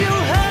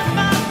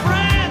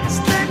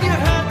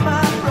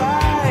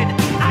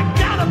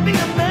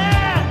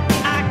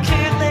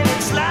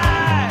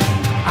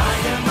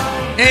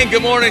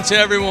Good morning to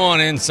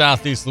everyone in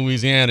Southeast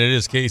Louisiana. It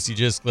is Casey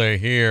Trosclair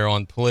here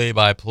on Play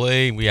by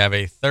Play. We have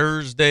a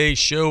Thursday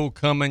show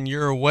coming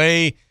your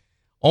way.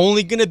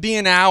 Only going to be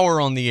an hour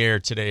on the air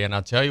today, and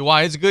I'll tell you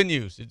why. It's good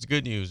news. It's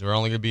good news. We're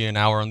only going to be an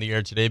hour on the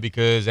air today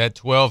because at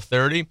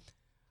 12:30,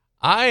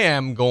 I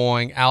am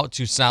going out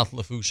to South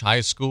Lafourche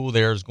High School.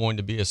 There's going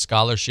to be a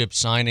scholarship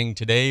signing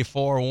today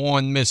for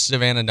one Miss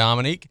Savannah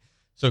Dominique.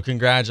 So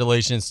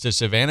congratulations to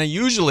Savannah.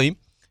 Usually,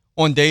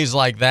 on days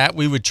like that,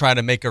 we would try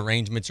to make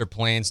arrangements or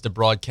plans to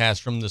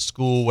broadcast from the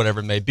school,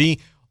 whatever it may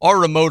be. Our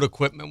remote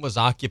equipment was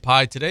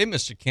occupied today.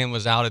 Mr. Ken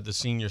was out at the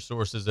Senior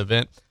Sources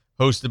event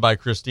hosted by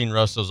Christine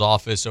Russell's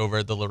office over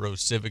at the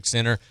LaRose Civic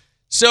Center.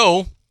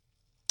 So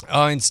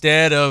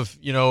instead of,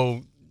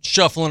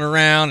 shuffling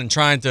around and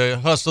trying to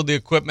hustle the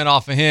equipment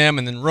off of him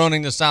and then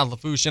running to South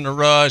Lafourche in a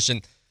rush,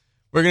 and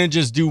we're going to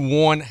just do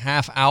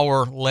 1.5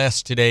 hour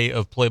less today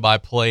of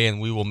play-by-play, and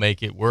we will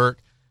make it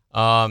work.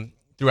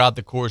 Throughout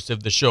the course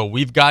of the show.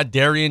 We've got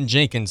Darian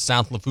Jenkins,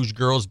 South Lafourche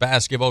girls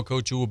basketball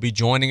coach, who will be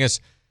joining us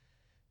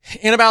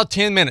in about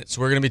 10 minutes.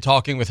 We're going to be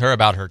talking with her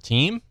about her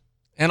team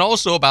and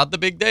also about the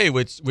big day,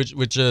 which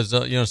is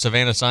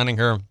Savannah signing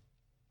her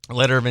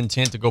letter of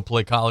intent to go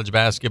play college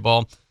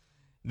basketball.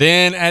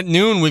 Then at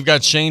noon, we've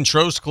got Shane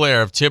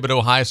Trosclair of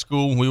Thibodaux High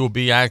School. We will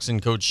be asking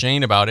Coach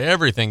Shane about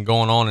everything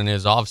going on in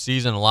his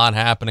offseason. A lot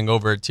happening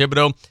over at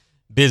Thibodaux.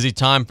 Busy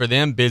time for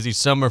them, busy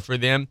summer for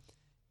them.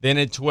 Then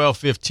at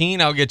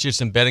 12:15, I'll get you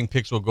some betting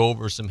picks. We'll go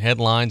over some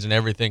headlines and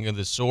everything of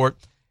the sort.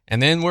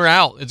 And then we're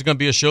out. It's going to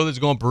be a show that's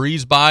going to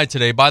breeze by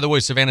today. By the way,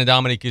 Savannah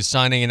Dominique is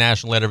signing a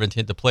national letter of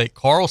intent to play at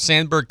Carl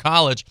Sandburg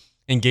College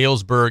in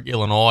Galesburg,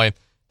 Illinois.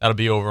 That'll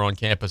be over on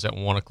campus at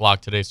 1 o'clock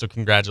today. So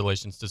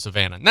congratulations to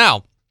Savannah.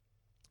 Now,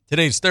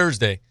 today's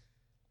Thursday.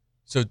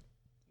 So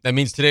that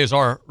means today is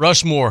our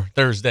Rushmore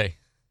Thursday.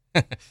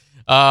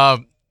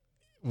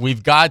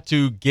 We've got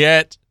to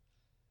get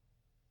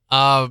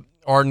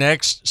our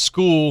next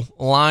school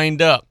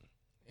lined up,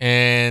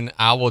 and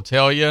I will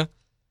tell you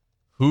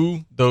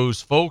who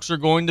those folks are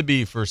going to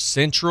be for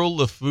Central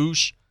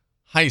Lafourche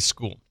High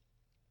School.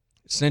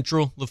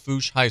 Central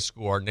Lafourche High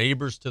School, our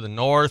neighbors to the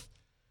north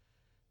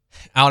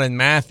out in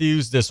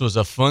Matthews. This was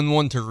a fun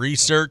one to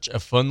research, a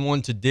fun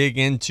one to dig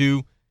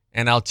into,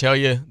 and I'll tell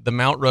you the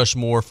Mount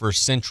Rushmore for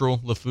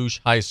Central Lafourche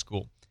High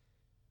School.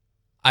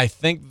 I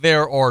think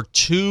there are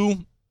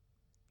two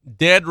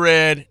dead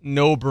red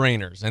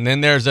no-brainers. And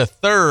then there's a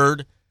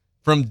third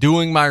from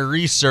doing my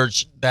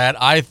research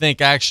that I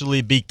think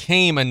actually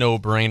became a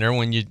no-brainer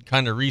when you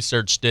kind of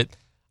researched it.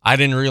 I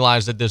didn't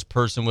realize that this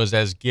person was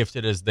as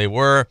gifted as they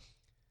were.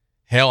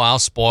 Hell, I'll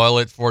spoil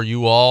it for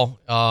you all.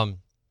 A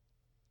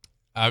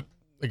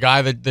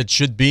guy that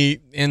should be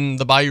in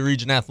the Bayou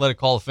Region Athletic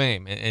Hall of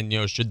Fame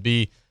and should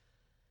be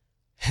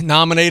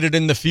nominated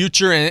in the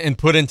future and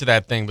put into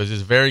that thing, but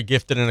is a very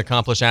gifted and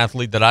accomplished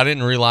athlete that I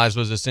didn't realize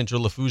was a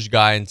Central Lafourche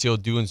guy until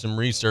doing some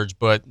research,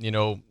 but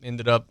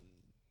ended up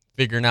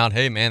figuring out,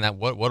 hey man,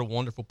 what a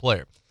wonderful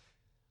player.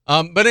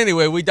 But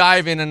anyway, we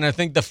dive in, and I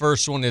think the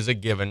first one is a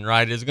given,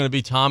 right? It's going to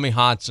be Tommy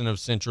Hodson of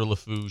Central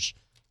Lafourche,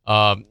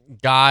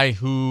 guy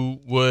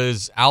who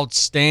was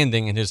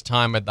outstanding in his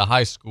time at the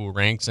high school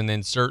ranks, and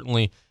then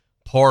certainly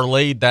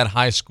parlayed that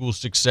high school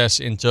success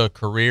into a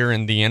career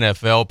in the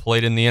NFL,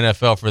 played in the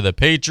NFL for the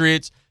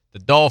Patriots, the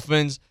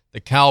Dolphins, the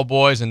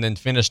Cowboys, and then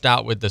finished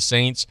out with the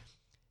Saints.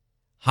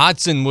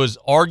 Hodson was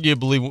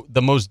arguably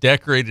the most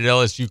decorated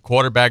LSU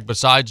quarterback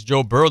besides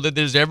Joe Burrow that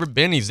there's ever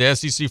been. He's the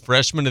SEC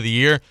Freshman of the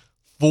Year,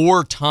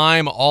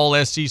 4-time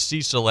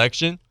All-SEC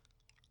selection.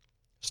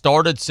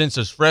 Started since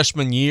his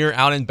freshman year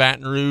out in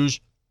Baton Rouge.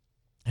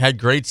 Had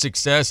great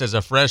success as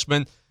a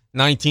freshman,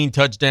 19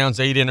 touchdowns,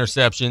 8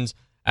 interceptions.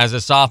 As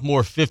a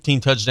sophomore, 15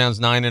 touchdowns,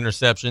 9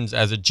 interceptions.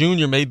 As a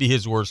junior, maybe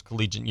his worst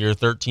collegiate year,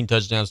 13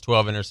 touchdowns,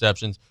 12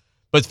 interceptions.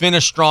 But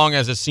finished strong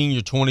as a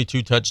senior,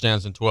 22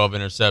 touchdowns and 12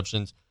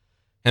 interceptions,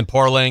 and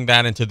parlaying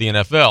that into the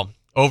NFL.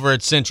 Over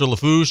at Central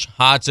Lafourche,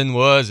 Hodson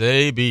was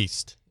a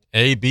beast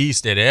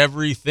at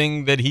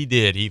everything that he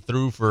did. He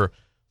threw for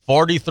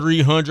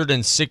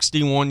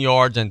 4,361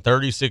 yards and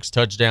 36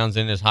 touchdowns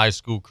in his high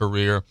school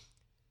career,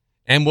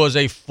 and was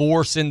a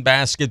force in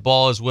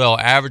basketball as well,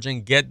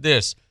 averaging, get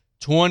this,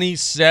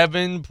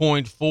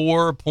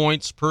 27.4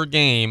 points per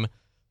game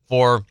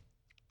for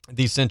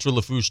the Central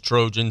Lafourche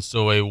Trojans.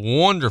 So a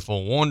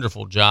wonderful,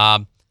 wonderful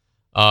job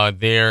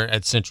there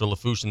at Central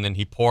Lafourche. And then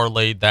he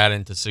parlayed that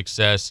into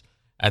success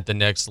at the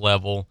next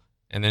level,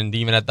 and then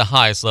even at the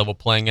highest level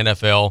playing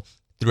NFL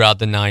throughout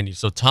the 90s.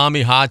 So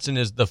Tommy Hodson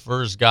is the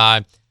first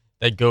guy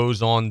that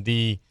goes on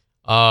the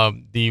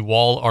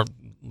wall, or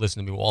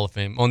listen to me, Wall of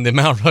Fame, on the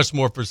Mount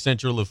Rushmore for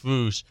Central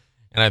Lafourche.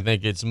 And I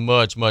think it's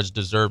much, much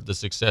deserved the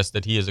success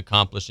that he has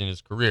accomplished in his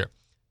career.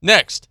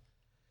 Next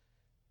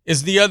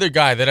is the other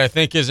guy that I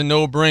think is a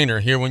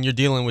no-brainer here when you're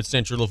dealing with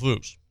Central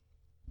Lafourche.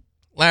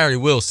 Larry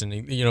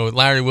Wilson.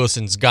 Larry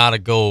Wilson's got to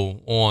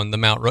go on the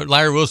Mount Rushmore.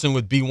 Larry Wilson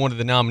would be one of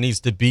the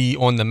nominees to be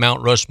on the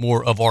Mount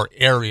Rushmore of our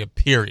area,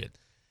 period.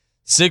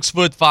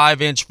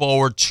 6'5"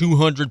 forward,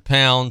 200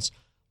 pounds,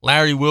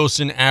 Larry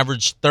Wilson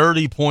averaged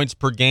 30 points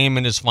per game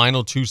in his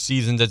final 2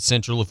 seasons at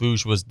Central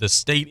Lafourche, was the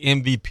state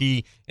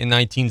MVP in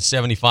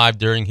 1975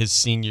 during his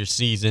senior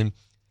season.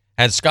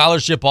 Had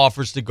scholarship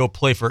offers to go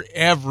play for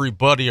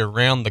everybody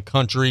around the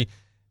country.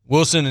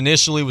 Wilson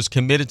initially was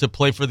committed to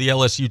play for the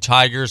LSU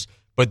Tigers,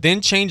 but then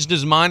changed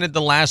his mind at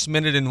the last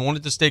minute and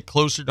wanted to stay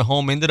closer to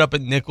home. Ended up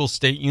at Nicholls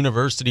State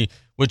University,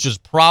 which is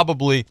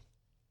probably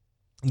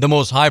the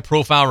most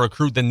high-profile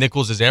recruit that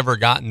Nicholls has ever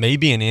gotten,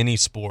 maybe in any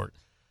sport.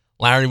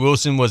 Larry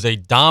Wilson was a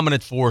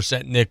dominant force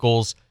at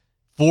Nicholls.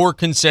 4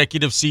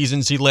 consecutive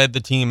seasons he led the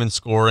team in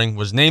scoring,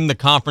 was named the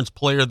Conference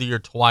Player of the Year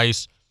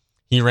twice.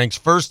 He ranks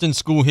first in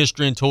school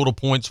history in total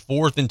points,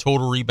 4th in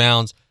total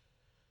rebounds.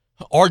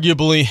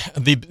 Arguably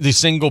the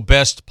single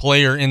best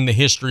player in the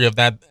history of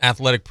that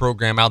athletic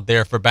program out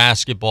there for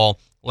basketball.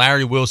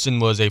 Larry Wilson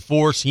was a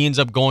force. He ends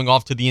up going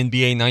off to the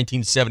NBA in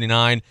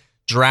 1979,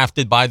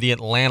 drafted by the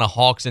Atlanta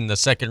Hawks in the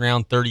second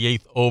round,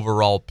 38th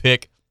overall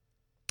pick.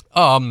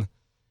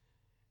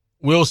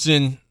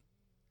 Wilson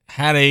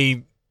had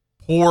a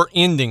poor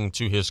ending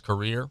to his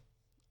career,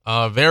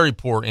 a very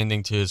poor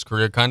ending to his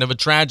career, kind of a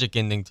tragic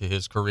ending to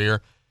his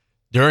career.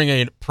 During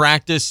a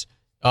practice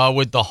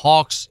with the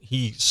Hawks,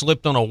 he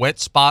slipped on a wet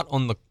spot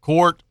on the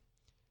court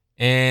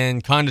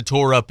and kind of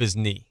tore up his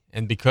knee.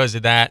 And because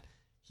of that,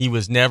 he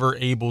was never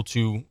able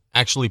to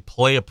actually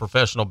play a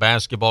professional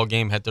basketball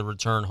game, had to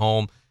return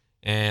home,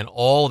 and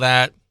all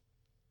that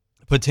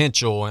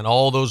potential and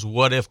all those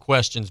what-if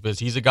questions, because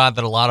he's a guy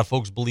that a lot of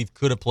folks believe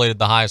could have played at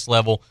the highest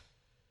level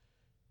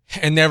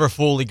and never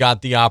fully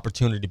got the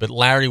opportunity. But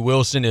Larry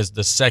Wilson is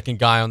the second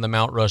guy on the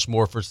Mount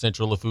Rushmore for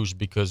Central Lafourche,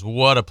 because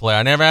what a player.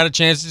 I never had a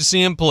chance to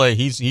see him play.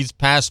 He's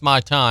past my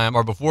time,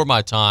 or before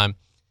my time,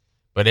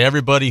 but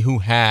everybody who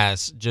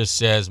has just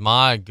says,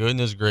 my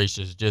goodness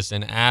gracious, just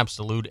an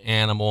absolute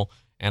animal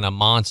and a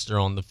monster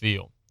on the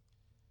field.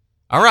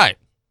 All right.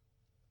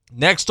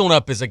 Next one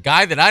up is a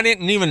guy that I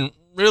didn't even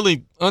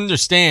really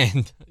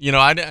understand.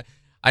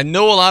 I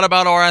know a lot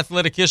about our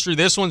athletic history.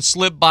 This one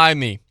slipped by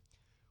me.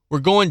 We're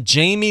going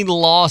Jamie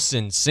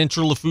Lawson,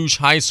 Central Lafourche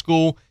High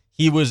School.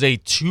 He was a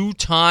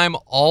 2-time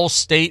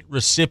All-State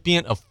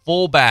recipient of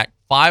fullback,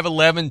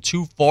 5'11",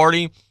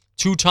 240,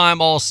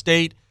 2-time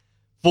All-State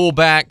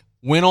fullback,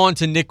 went on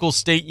to Nicholls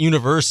State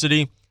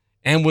University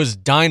and was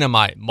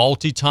dynamite,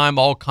 multi-time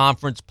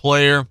All-Conference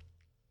player.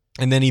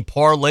 And then he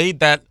parlayed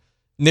that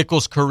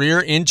Nicholls career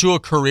into a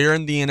career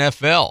in the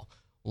NFL.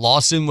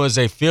 Lawson was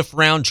a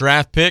 5th-round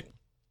draft pick,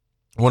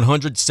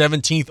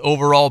 117th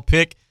overall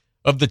pick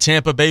of the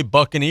Tampa Bay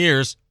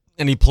Buccaneers,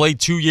 and he played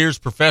 2 years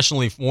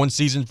professionally, 1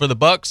 season for the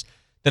Bucs,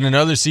 then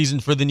another season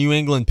for the New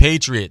England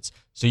Patriots.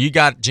 So you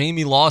got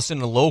Jamie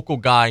Lawson, a local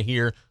guy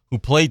here, who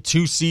played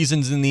 2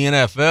 seasons in the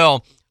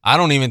NFL. I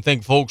don't even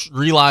think folks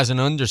realize and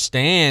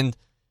understand,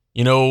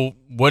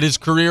 what his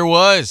career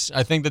was.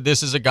 I think that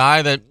this is a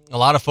guy that a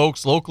lot of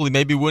folks locally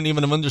maybe wouldn't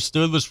even have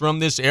understood was from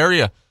this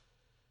area.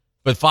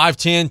 But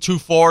 5'10",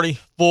 240,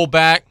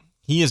 fullback.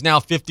 He is now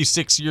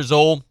 56 years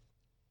old,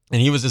 and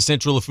he was a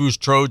Central Lafourche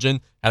Trojan,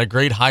 had a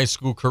great high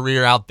school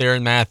career out there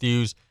in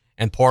Matthews,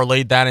 and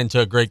parlayed that into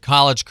a great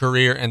college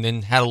career, and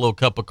then had a little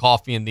cup of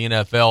coffee in the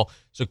NFL.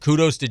 So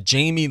kudos to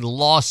Jamie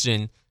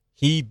Lawson.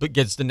 He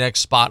gets the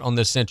next spot on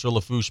the Central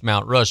Lafourche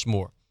Mount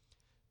Rushmore.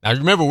 Now,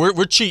 remember,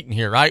 we're cheating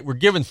here, right? We're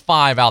giving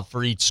 5 out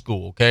for each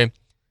school, okay?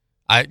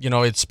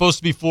 It's supposed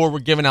to be 4. We're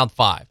giving out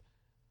 5.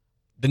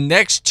 The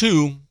next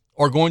 2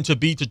 are going to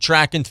be to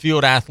track and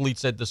field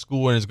athletes at the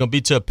school, and it's going to be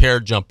to a pair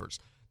of jumpers.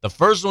 The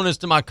first one is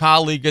to my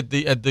colleague at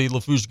the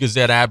Lafourche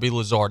Gazette, Abby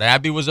Lazard.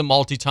 Abby was a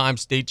multi-time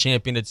state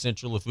champion at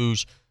Central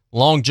Lafourche.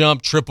 Long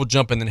jump, triple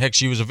jump, and then, heck,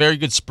 she was a very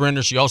good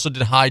sprinter. She also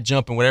did high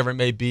jump and whatever it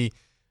may be.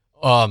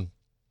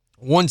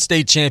 Won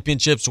state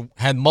championships,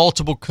 had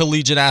multiple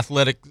collegiate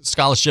athletic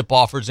scholarship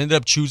offers, ended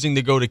up choosing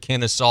to go to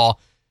Kennesaw.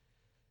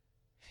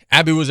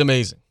 Abby was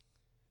amazing.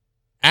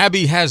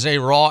 Abby has a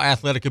raw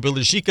athletic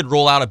ability. She could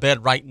roll out of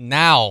bed right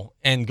now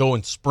and go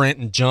and sprint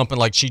and jump.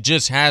 And she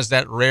just has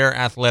that rare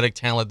athletic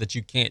talent that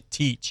you can't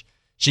teach.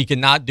 She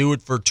cannot do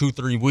it for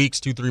 2-3 weeks,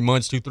 2-3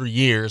 months, 2-3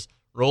 years,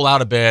 roll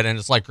out of bed, and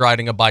it's like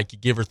riding a bike. You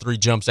give her 3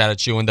 jumps at it,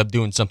 she'll end up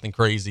doing something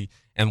crazy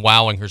and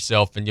wowing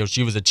herself. And,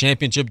 she was a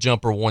championship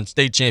jumper, won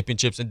state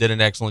championships, and did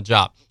an excellent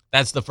job.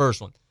 That's the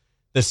first one.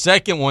 The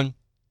second one,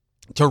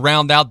 to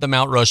round out the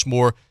Mount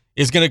Rushmore,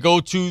 is going to go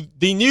to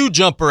the new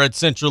jumper at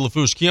Central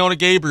Lafourche, Kiona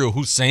Gabriel,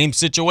 who's same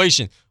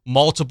situation,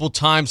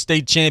 multiple-time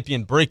state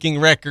champion, breaking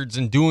records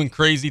and doing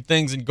crazy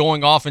things and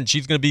going off, and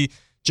she's going to be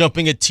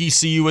jumping at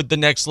TCU at the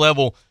next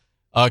level.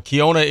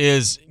 Kiona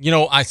is,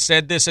 I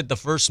said this at the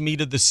first meet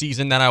of the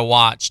season that I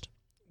watched,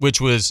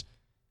 which was,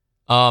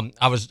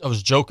 I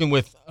was joking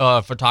with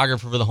a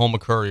photographer for the Houma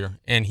Courier,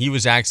 and he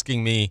was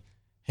asking me,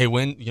 hey,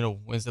 when's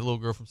that little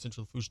girl from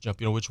Central Lafourche jump?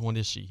 Which one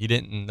is she? He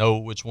didn't know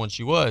which one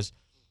she was.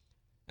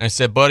 And I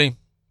said, buddy,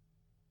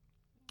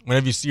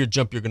 whenever you see her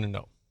jump, you're going to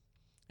know.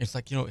 And it's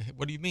like,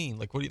 what do you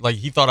mean?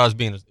 He thought I was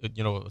being,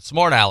 a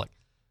smart aleck.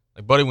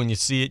 Like, buddy, when you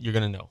see it, you're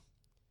going to know.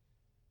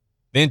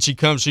 Then she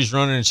comes, she's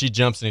running, and she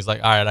jumps, and he's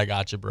like, all right, I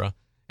got you, bro.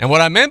 And what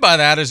I meant by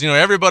that is,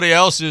 everybody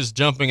else is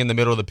jumping in the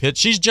middle of the pit.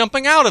 She's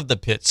jumping out of the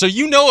pit. So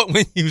you know it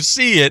when you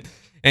see it.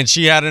 And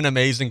she had an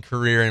amazing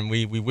career, and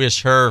we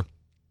wish her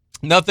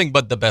nothing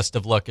but the best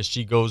of luck as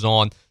she goes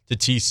on to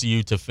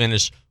TCU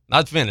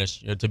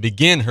to to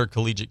begin her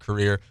collegiate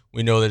career.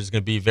 We know that it's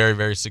going to be very,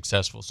 very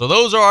successful. So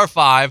those are our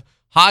 5.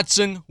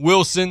 Hodson,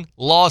 Wilson,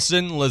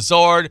 Lawson,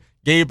 Lazard,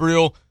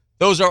 Gabriel.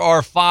 Those are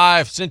our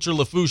 5 Central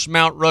Lafourche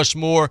Mount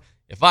Rushmore.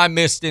 If I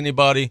missed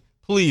anybody,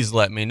 please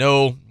let me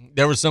know.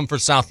 There was some for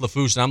South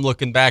Lafourche, and I'm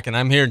looking back, and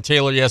I'm hearing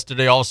Taylor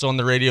yesterday also on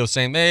the radio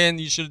saying, man,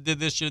 you should have did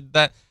this, should have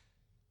that.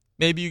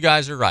 Maybe you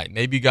guys are right.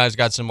 Maybe you guys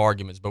got some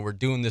arguments, but we're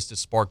doing this to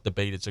spark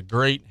debate. It's a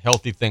great,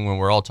 healthy thing when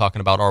we're all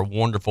talking about our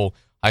wonderful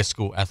high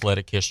school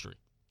athletic history.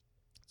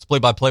 It's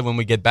play-by-play. When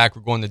we get back,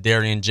 we're going to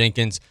Darian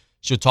Jenkins.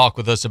 She'll talk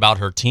with us about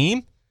her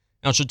team.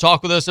 Now she'll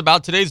talk with us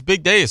about today's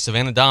big day as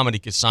Savannah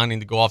Dominique is signing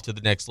to go off to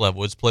the next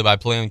level. It's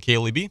play-by-play on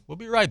KLEB. We'll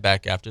be right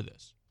back after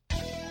this.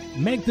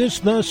 Make this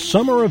the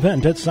summer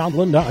event at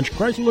Southland Dodge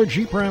Chrysler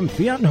Jeep Ram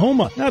Fiat and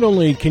Homa. Not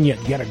only can you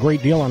get a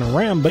great deal on a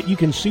Ram, but you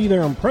can see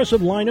their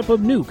impressive lineup of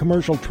new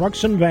commercial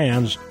trucks and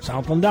vans.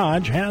 Southland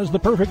Dodge has the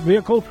perfect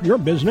vehicle for your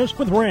business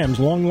with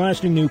Ram's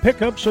long-lasting new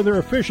pickups or their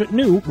efficient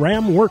new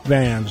Ram work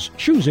vans.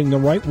 Choosing the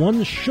right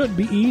ones should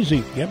be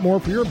easy. Get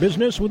more for your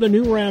business with a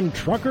new Ram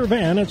truck or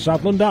van at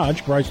Southland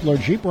Dodge Chrysler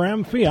Jeep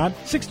Ram Fiat,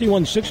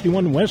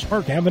 6161 West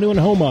Park Avenue in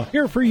Homa.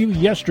 Here for you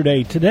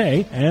yesterday,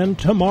 today, and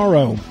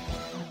tomorrow.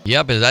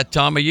 Yep, it's that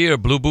time of year,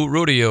 Blue Boot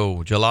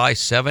Rodeo, July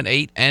 7,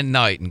 8, and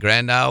night in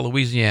Grand Isle,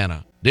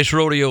 Louisiana. This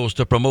rodeo is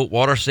to promote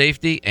water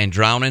safety and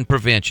drowning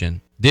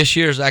prevention. This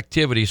year's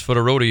activities for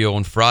the rodeo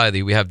on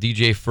Friday, we have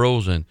DJ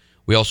Frozen.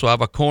 We also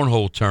have a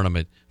cornhole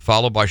tournament,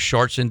 followed by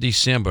Sharks in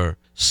December.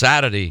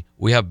 Saturday,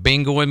 we have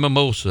bingo and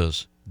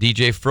mimosas.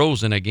 DJ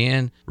Frozen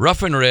again.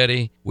 Rough and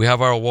Ready, we have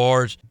our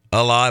awards,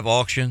 a live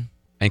auction.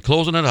 And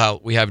closing it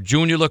out, we have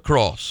Junior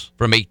Lacrosse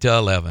from 8 to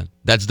 11.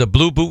 That's the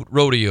Blue Boot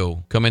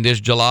Rodeo coming this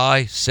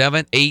July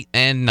 7, 8,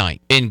 and 9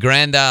 in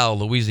Grand Isle,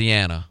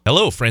 Louisiana.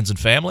 Hello, friends and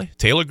family.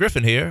 Taylor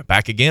Griffin here,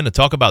 back again to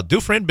talk about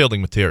Dufresne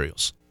Building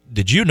Materials.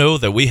 Did you know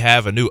that we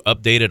have a new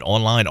updated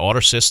online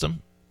order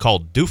system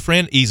called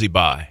Dufresne Easy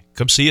Buy?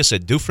 Come see us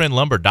at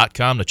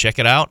DufresneLumber.com to check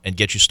it out and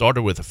get you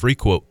started with a free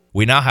quote.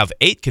 We now have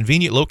 8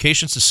 convenient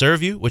locations to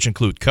serve you, which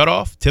include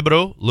Cutoff,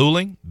 Thibodaux,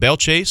 Luling,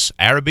 Bellchase,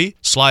 Araby,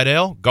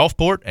 Slidell,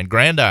 Gulfport, and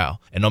Grand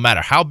Isle. And no matter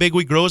how big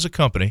we grow as a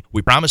company,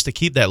 we promise to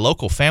keep that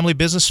local family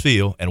business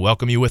feel and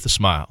welcome you with a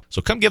smile.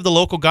 So come give the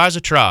local guys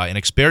a try and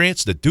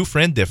experience the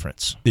Dufresne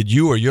difference. Did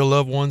you or your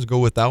loved ones go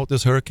without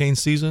this hurricane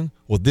season?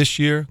 Well, this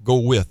year, go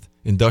with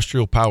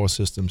Industrial Power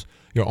Systems,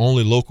 your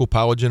only local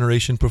power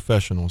generation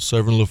professional,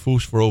 serving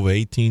Lafourche for over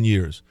 18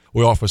 years.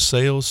 We offer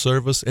sales,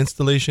 service,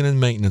 installation, and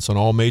maintenance on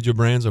all major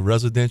brands of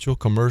residential,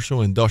 commercial,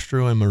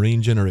 industrial, and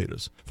marine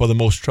generators for the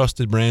most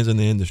trusted brands in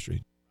the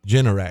industry.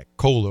 Generac,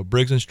 Kohler,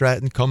 Briggs &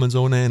 Stratton, Cummins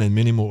Onan, and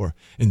many more.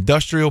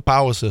 Industrial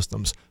Power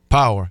Systems.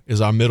 Power is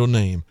our middle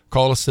name.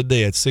 Call us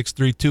today at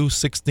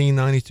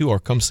 632-1692 or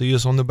come see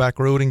us on the back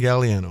road in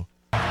Galliano.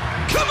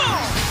 Come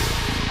on!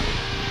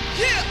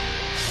 Yeah!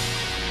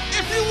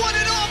 If you want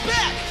it all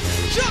back,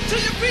 jump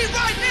to your feet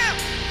right now!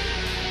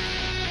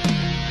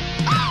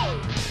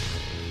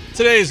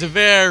 Today is a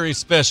very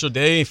special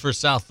day for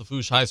South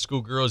Lafourche High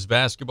School girls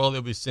basketball.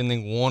 They'll be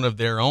sending one of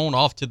their own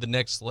off to the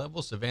next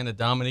level. Savannah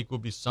Dominique will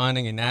be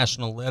signing a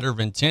national letter of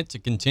intent to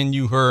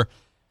continue her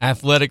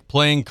athletic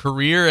playing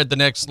career at the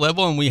next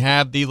level. And we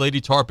have the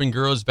Lady Tarpon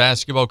girls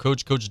basketball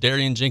coach, Coach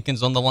Darian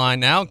Jenkins, on the line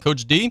now.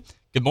 Coach D,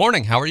 good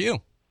morning. How are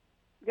you?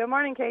 Good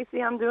morning,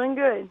 Casey. I'm doing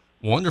good.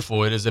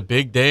 Wonderful. It is a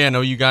big day. I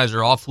know you guys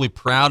are awfully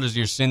proud as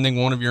you're sending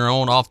one of your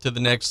own off to the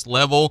next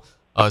level.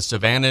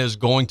 Savannah is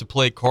going to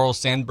play Carl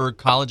Sandburg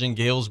College in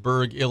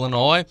Galesburg,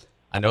 Illinois.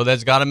 I know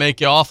that's got to make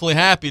you awfully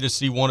happy to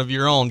see one of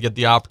your own get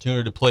the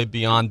opportunity to play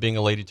beyond being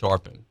a Lady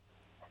Tarpon.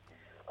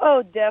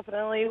 Oh,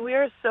 definitely. We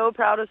are so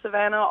proud of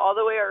Savannah all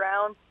the way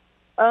around.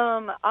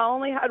 I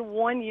only had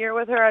 1 year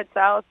with her at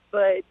South,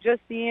 but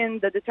just seeing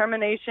the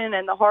determination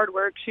and the hard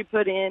work she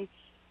put in,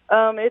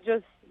 it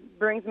just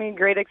brings me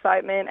great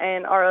excitement,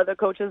 and our other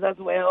coaches as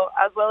well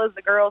as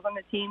the girls on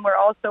the team. We're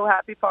all so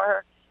happy for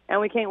her, and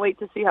we can't wait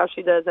to see how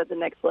she does at the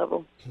next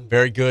level.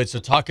 Very good. So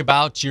talk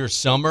about your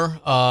summer.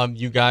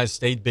 You guys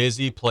stayed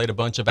busy, played a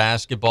bunch of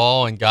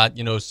basketball, and got,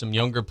 some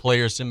younger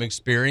players some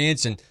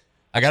experience. And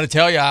I got to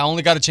tell you, I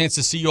only got a chance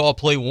to see you all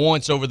play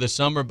once over the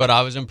summer, but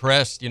I was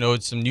impressed.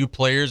 It's some new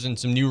players and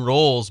some new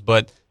roles,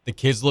 but the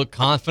kids looked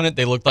confident.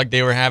 They looked like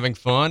they were having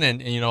fun.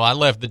 And I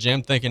left the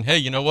gym thinking, hey,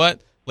 you know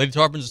what? Lady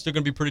Tarpons are still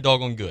going to be pretty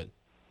doggone good.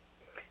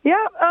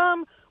 Yeah,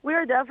 we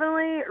are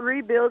definitely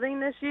rebuilding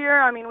this year.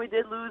 I mean, we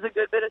did lose a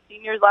good bit of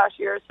seniors last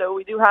year, so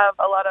we do have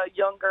a lot of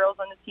young girls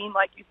on the team,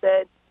 like you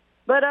said.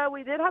 But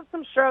we did have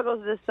some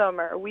struggles this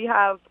summer. We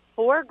have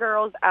 4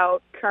 girls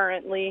out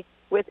currently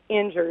with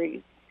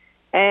injuries.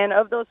 And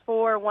of those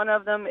 4, one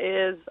of them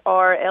is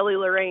our Ellie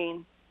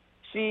Lorraine.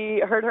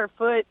 She hurt her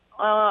foot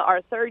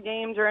our 3rd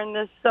game during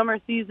this summer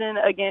season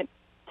against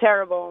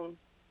Terrebonne.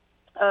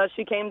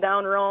 She came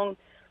down wrong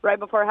right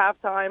before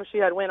halftime. She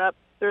had went up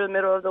through the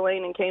middle of the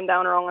lane and came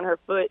down wrong on her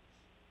foot.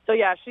 So,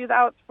 yeah, she's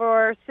out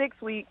for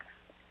 6 weeks.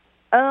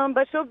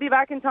 But she'll be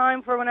back in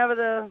time for whenever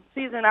the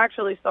season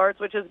actually starts,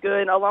 which is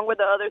good. Along with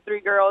the other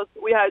 3 girls,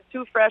 we had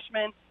 2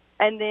 freshmen,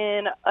 and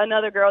then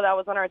another girl that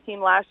was on our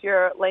team last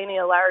year, Lainey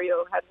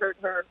Alario, had hurt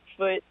her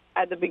foot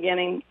at the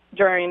beginning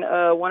during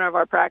one of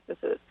our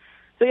practices.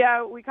 So,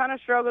 yeah, we kind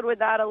of struggled with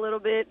that a little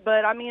bit.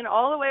 But, I mean,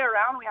 all the way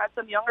around, we had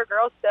some younger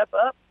girls step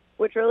up,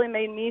 which really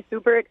made me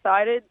super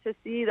excited to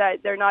see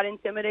that they're not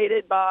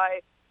intimidated by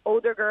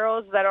older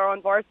girls that are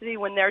on varsity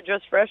when they're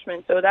just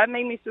freshmen. So that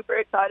made me super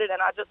excited, and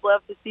I just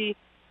love to see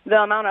the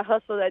amount of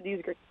hustle that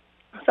these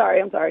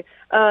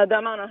the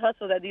amount of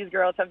hustle that these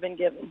girls have been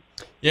given.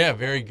 Yeah,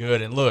 very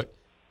good. And look,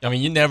 I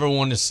mean, you never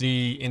want to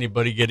see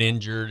anybody get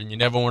injured, and you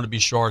never want to be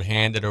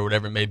shorthanded or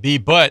whatever it may be.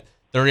 But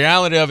the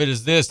reality of it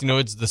is this,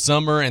 it's the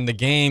summer, and the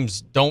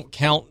games don't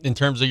count in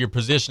terms of your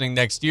positioning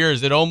next year.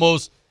 Is it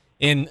almost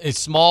in a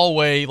small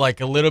way,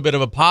 like a little bit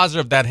of a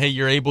positive that, hey,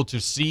 you're able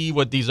to see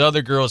what these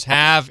other girls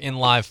have in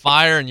live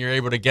fire, and you're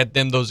able to get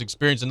them those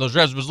experience and those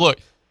reps. Because look,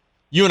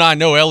 you and I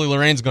know Ellie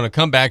Lorraine's going to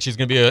come back. She's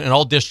going to be an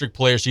all-district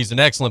player. She's an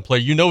excellent player.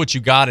 You know what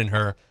you got in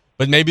her.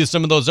 But maybe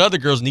some of those other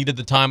girls needed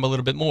the time a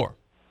little bit more.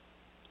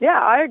 Yeah,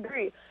 I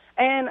agree.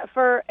 And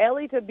for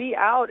Ellie to be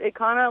out, it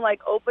kind of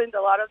like opened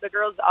a lot of the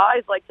girls'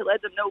 eyes, like to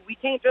let them know we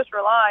can't just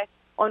rely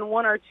on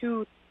 1 or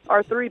 2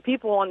 or 3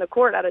 people on the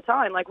court at a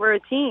time. Like, we're a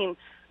team.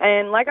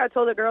 And like I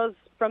told the girls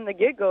from the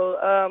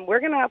get-go,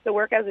 we're going to have to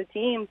work as a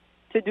team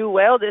to do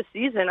well this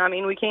season. I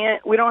mean, we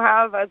don't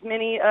have as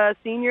many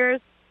seniors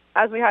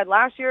as we had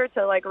last year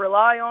to like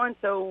rely on.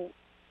 So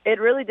it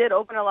really did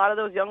open a lot of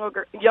those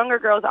younger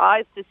girls'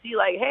 eyes to see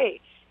like,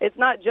 hey, it's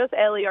not just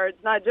Ellie, or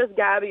it's not just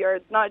Gabby, or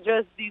it's not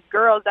just these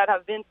girls that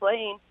have been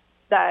playing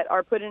that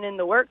are putting in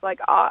the work. Like,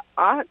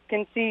 I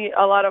can see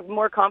a lot of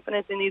more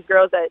confidence in these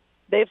girls that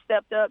they've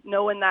stepped up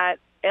knowing that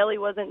Ellie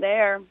wasn't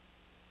there.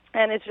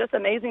 And it's just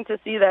amazing to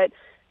see that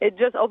it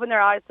just opened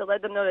their eyes to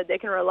let them know that they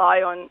can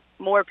rely on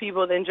more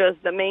people than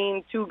just the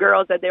main 2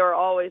 girls that they were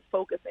always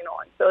focusing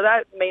on. So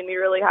that made me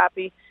really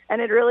happy.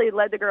 And it really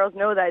let the girls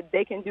know that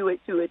they can do it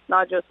too. It's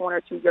not just 1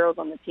 or 2 girls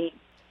on the team.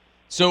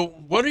 So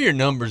what are your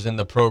numbers in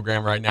the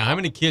program right now? How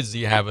many kids do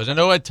you have? As I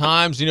know at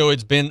times,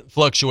 it's been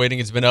fluctuating.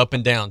 It's been up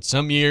and down.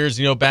 Some years,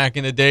 back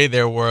in the day,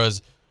 there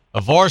was a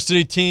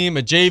varsity team,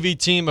 a JV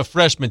team, a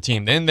freshman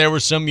team. Then there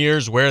were some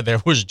years where there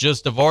was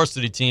just a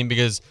varsity team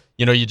because,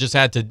 you just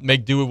had to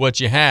make do with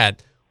what you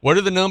had. What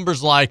are the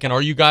numbers like, and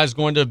are you guys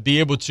going to be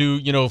able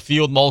to,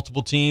 field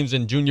multiple teams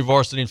and junior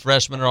varsity and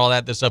freshmen and all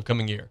that this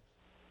upcoming year?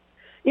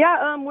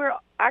 Yeah, we're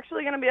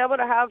actually going to be able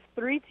to have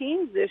 3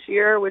 teams this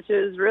year, which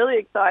is really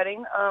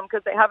exciting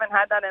because they haven't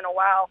had that in a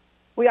while.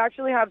 We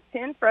actually have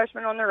 10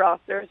 freshmen on the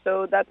roster,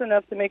 so that's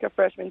enough to make a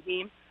freshman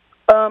team.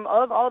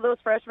 Of all those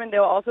freshmen,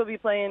 they'll also be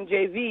playing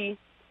JV.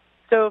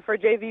 So for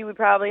JV, we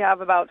probably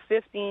have about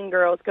 15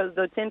 girls because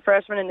the 10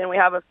 freshmen, and then we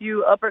have a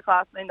few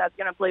upperclassmen that's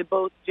going to play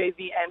both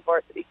JV and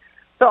varsity.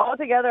 So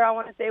altogether, I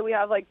want to say we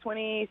have like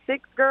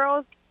 26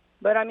 girls.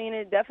 But, I mean,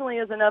 it definitely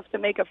is enough to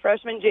make a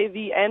freshman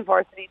JV and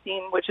varsity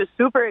team, which is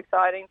super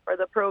exciting for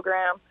the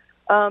program.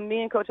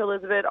 Me and Coach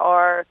Elizabeth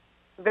are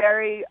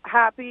very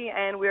happy,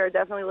 and we are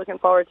definitely looking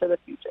forward to the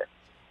future.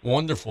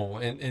 Wonderful.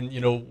 And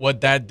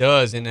what that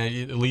does, and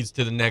it leads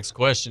to the next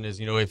question, is,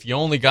 if you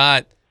only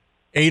got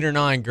 8 or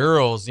 9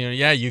 girls,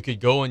 you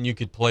could go and you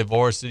could play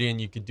varsity and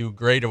you could do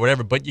great or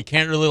whatever, but you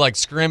can't really, like,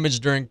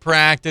 scrimmage during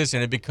practice,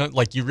 and it becomes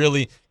like you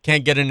really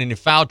can't get in any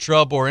foul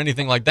trouble or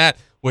anything like that.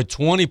 With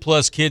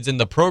 20-plus kids in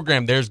the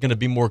program, there's going to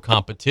be more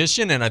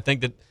competition, and I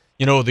think that,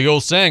 the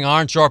old saying,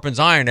 iron sharpens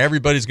iron,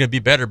 everybody's going to be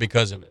better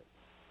because of it.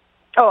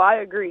 Oh, I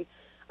agree.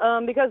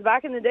 Because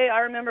back in the day, I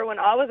remember when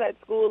I was at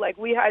school, like,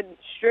 we had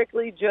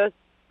strictly just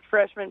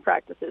freshman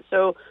practices.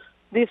 So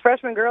these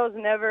freshman girls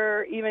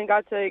never even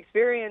got to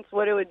experience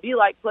what it would be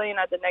like playing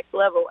at the next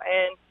level.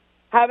 And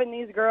having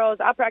these girls,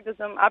 I practice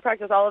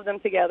all of them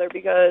together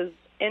because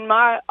in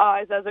my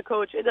eyes as a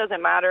coach, it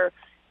doesn't matter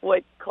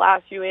what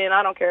class you in.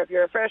 I don't care if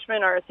you're a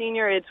freshman or a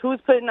senior. It's who's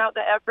putting out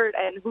the effort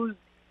and who's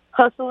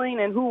hustling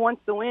and who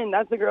wants to win.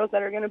 That's the girls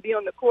that are going to be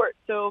on the court.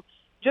 So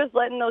just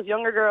letting those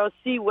younger girls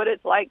see what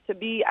it's like to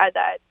be at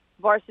that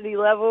varsity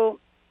level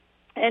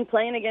and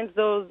playing against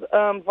those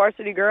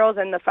varsity girls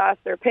and the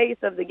faster pace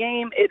of the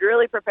game, it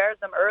really prepares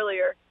them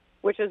earlier,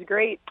 which is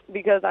great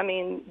because, I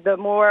mean, the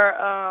more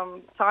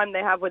time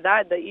they have with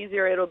that, the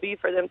easier it'll be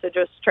for them to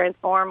just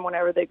transform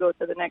whenever they go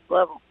to the next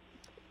level.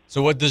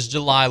 So what does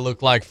July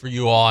look like for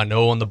you all? I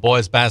know on the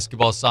boys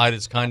basketball side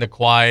it's kind of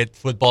quiet.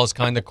 Football's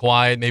kind of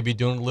quiet, maybe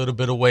doing a little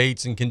bit of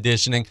weights and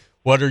conditioning.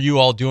 What are you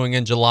all doing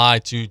in July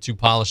to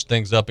polish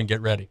things up and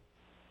get ready?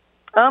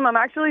 I'm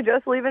actually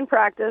just leaving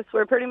practice.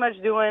 We're pretty much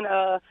doing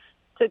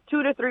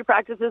 2 to 3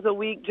 practices a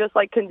week, just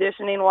like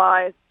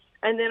conditioning-wise.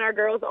 And then our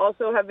girls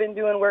also have been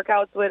doing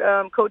workouts with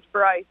Coach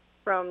Bryce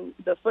from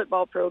the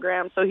football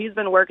program. So he's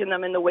been working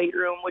them in the weight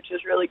room, which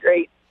is really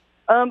great.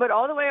 But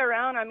all the way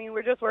around, I mean,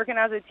 we're just working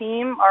as a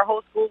team. Our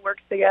whole school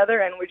works together,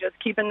 and we're just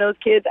keeping those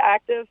kids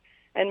active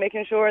and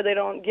making sure they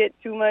don't get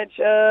too much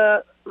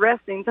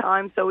resting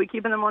time, so we're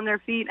keeping them on their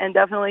feet and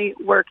definitely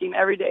working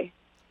every day.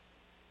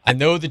 I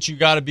know that you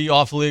got to be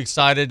awfully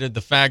excited at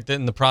the fact that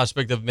in the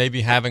prospect of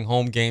maybe having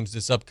home games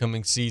this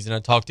upcoming season. I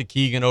talked to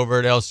Keegan over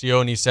at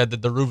LCO, and he said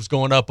that the roof's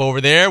going up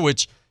over there,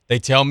 which they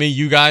tell me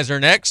you guys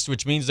are next,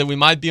 which means that we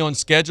might be on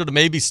schedule to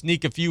maybe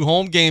sneak a few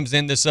home games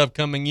in this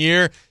upcoming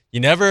year. You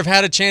never have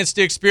had a chance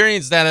to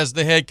experience that as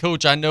the head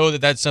coach. I know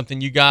that that's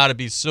something you got to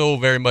be so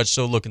very much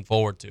so looking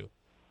forward to.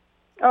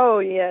 Oh,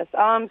 yes.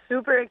 I'm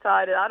super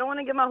excited. I don't want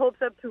to get my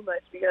hopes up too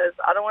much because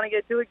I don't want to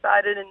get too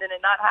excited and then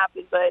it not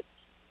happen, but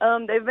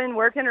they've been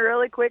working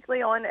really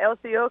quickly on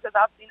LCO because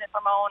I've seen it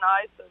from my own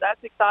eyes, so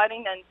that's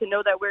exciting. And to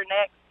know that we're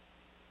next,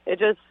 it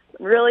just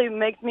really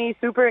makes me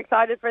super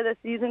excited for the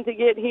season to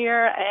get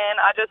here. And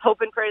I just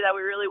hope and pray that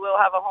we really will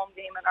have a home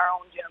game in our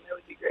own gym. It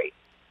would be great.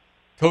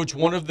 Coach,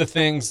 one of the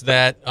things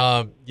that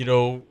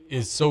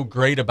is so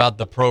great about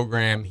the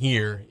program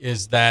here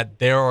is that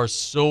there are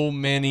so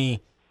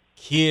many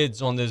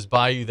kids on this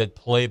bayou that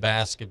play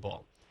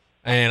basketball.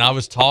 And I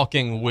was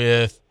talking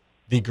with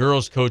the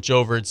girls coach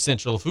over at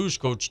Central Lafourche,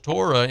 Coach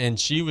Tora, and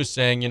she was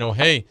saying,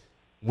 hey,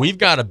 we've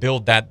got to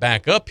build that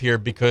back up here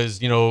because,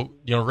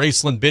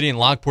 Raceland Biddy and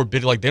Lockport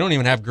Biddy, like they don't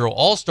even have girl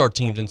all-star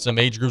teams in some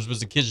age groups because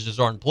the kids just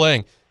aren't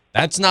playing.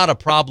 That's not a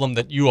problem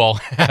that you all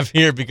have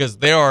here because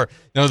they are,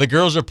 the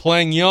girls are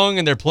playing young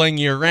and they're playing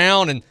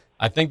year-round, and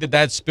I think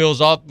that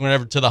spills off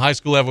whenever to the high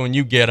school level when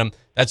you get them.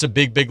 That's a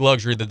big, big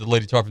luxury that the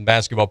Lady Tarpon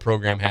basketball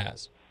program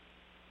has.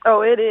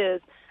 Oh, it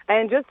is.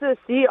 And just to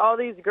see all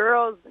these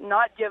girls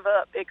not give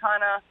up, it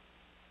kind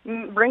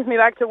of brings me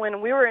back to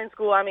when we were in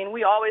school. I mean,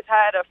 we always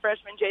had a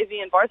freshman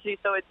JV and varsity,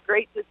 so it's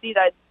great to see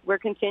that we're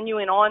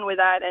continuing on with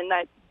that and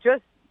that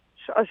just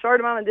a short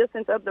amount of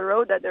distance up the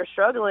road that they're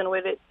struggling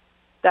with it.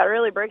 That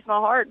really breaks my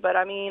heart. But,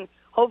 I mean,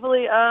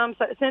 hopefully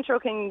Central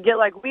can get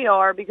like we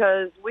are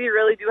because we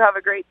really do have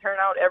a great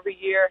turnout every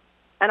year.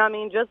 And, I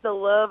mean, just the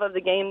love of the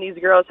game these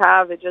girls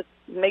have, it just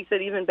makes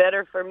it even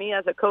better for me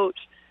as a coach.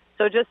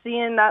 So just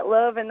seeing that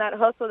love and that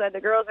hustle that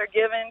the girls are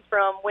given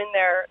from when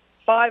they're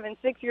 5 and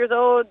 6 years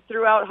old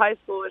throughout high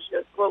school is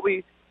just what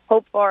we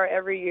hope for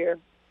every year.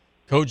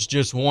 Coach,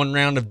 just one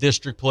round of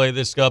district play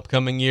this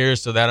upcoming year,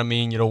 so that'll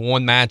mean,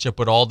 one matchup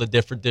with all the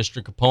different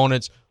district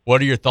opponents.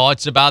 What are your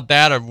thoughts about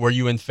that? Or were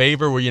you in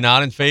favor? Were you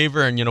not in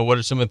favor? And, what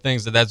are some of the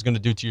things that's going to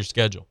do to your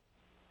schedule?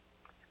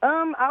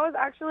 I was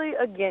actually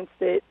against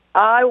it.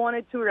 I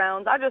wanted 2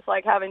 rounds. I just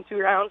like having 2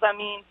 rounds. I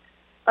mean,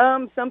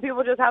 some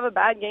people just have a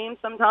bad game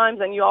sometimes,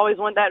 and you always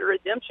want that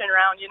redemption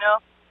round,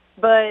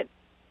 But,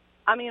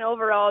 I mean,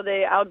 overall,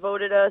 they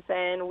outvoted us,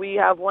 and we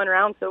have 1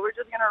 round, so we're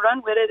just going to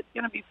run with it. It's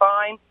going to be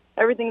fine.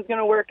 Everything's going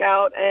to work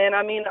out. And,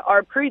 I mean,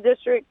 our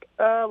pre-district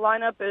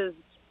lineup is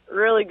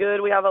really good.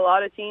 We have a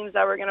lot of teams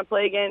that we're going to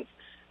play against.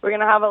 We're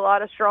going to have a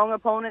lot of strong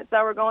opponents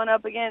that we're going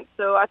up against.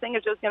 So I think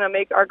it's just going to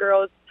make our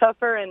girls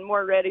tougher and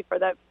more ready for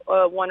that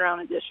 1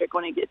 round of district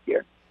when it gets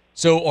here.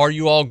 So are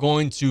you all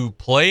going to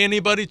play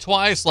anybody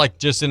twice, like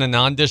just in a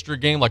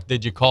non-district game? Like,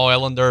 did you call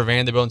Ellender or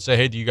Vanderbilt and say,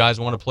 hey, do you guys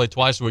want to play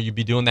twice? Will you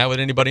be doing that with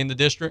anybody in the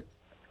district?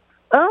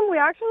 We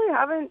actually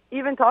haven't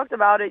even talked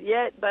about it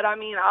yet, but, I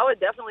mean, I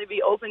would definitely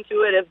be open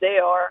to it if they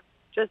are,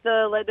 just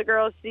to let the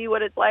girls see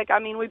what it's like. I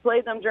mean, we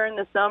played them during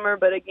the summer,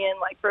 but, again,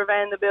 like for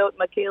Vanderbilt,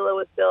 Michaela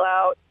was still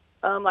out.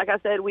 Like I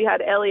said, we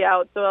had Ellie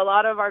out, so a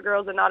lot of our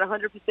girls are not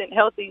 100%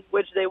 healthy,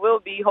 which they will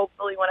be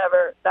hopefully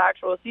whenever the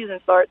actual season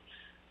starts.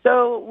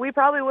 So we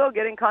probably will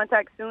get in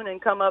contact soon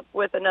and come up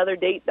with another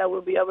date that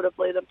we'll be able to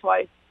play them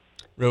twice.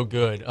 Real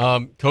good.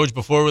 Coach,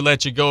 before we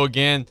let you go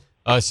again,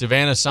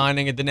 Savannah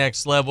signing at the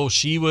next level.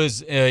 She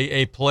was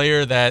a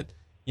player that,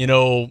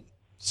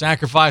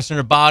 sacrificing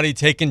her body,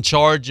 taking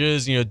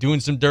charges, doing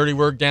some dirty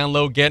work down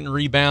low, getting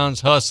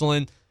rebounds,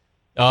 hustling.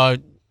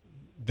 The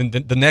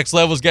next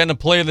level is getting a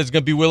player that's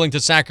going to be willing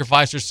to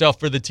sacrifice herself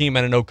for the team,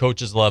 and I know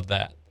coaches love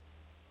that.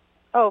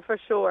 Oh, for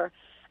sure.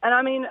 And,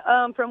 I mean,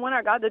 from when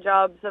I got the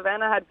job,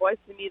 Savannah had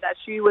voiced to me that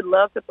she would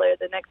love to play at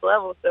the next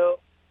level. So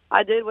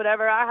I did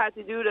whatever I had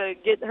to do to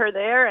get her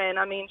there. And,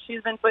 I mean,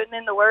 she's been putting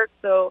in the work,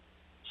 so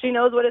she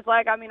knows what it's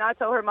like. I mean, I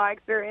told her my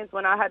experience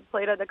when I had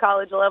played at the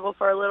college level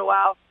for a little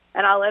while,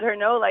 and I let her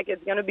know, like,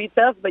 it's going to be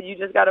tough, but you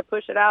just got to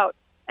push it out.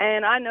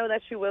 And I know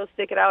that she will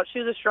stick it out.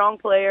 She's a strong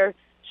player.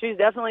 She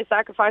definitely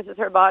sacrifices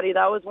her body.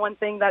 That was one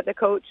thing that the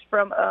coach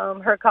from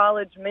her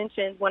college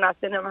mentioned when I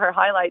sent him her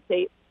highlight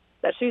tape,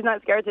 that she's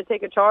not scared to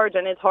take a charge,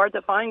 and it's hard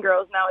to find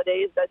girls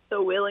nowadays that's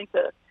so willing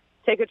to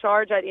take a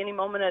charge at any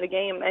moment of the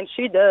game, and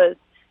she does.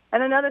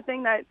 And another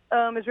thing that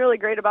is really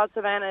great about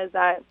Savannah is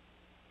that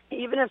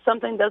even if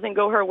something doesn't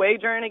go her way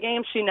during a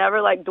game, she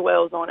never,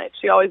 dwells on it.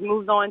 She always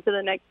moves on to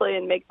the next play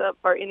and makes up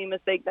for any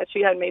mistake that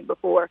she had made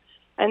before.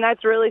 And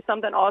that's really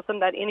something awesome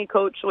that any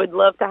coach would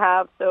love to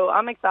have. So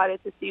I'm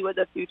excited to see what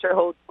the future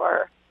holds for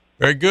her.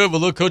 Very good. Well,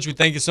 look, Coach, we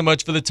thank you so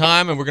much for the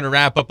time, and we're going to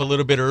wrap up a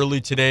little bit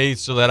early today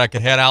so that I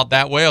could head out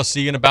that way. I'll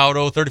see you in about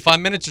 35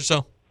 minutes or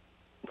so.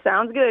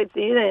 Sounds good.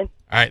 See you then.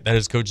 All right, that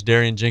is Coach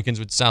Darian Jenkins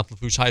with South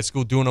Lafourche High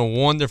School doing a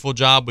wonderful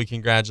job. We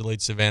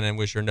congratulate Savannah and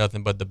wish her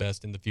nothing but the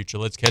best in the future.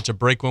 Let's catch a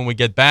break when we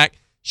get back.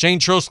 Shane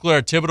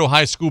Trosclair, Thibodaux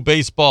High School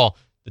Baseball,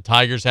 The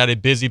Tigers had a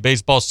busy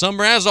baseball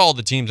summer, as all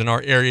the teams in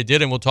our area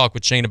did, and we'll talk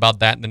with Shane about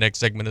that in the next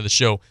segment of the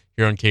show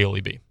here on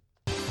KLEB.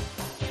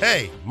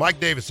 Hey,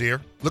 Mike Davis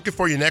here. Looking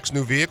for your next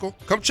new vehicle?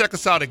 Come check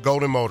us out at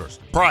Golden Motors.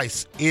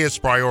 Price is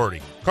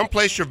priority. Come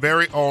place your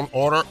very own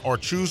order or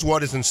choose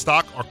what is in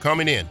stock or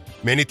coming in.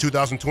 Many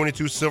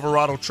 2022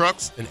 Silverado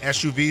trucks and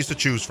SUVs to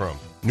choose from.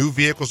 New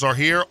vehicles are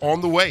here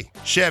on the way.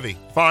 Chevy,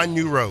 find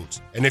new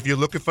roads. And if you're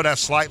looking for that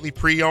slightly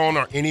pre-owned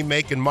or any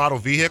make and model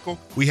vehicle,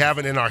 we have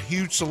it in our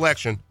huge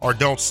selection, or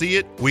don't see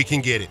it, we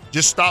can get it.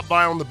 Just stop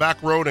by on the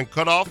back road and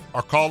cut off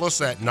or call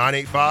us at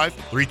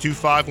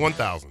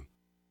 985-325-1000.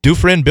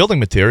 Dufresne Building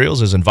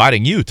Materials is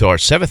inviting you to our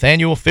 7th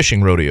annual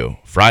fishing rodeo,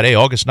 Friday,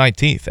 August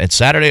 19th and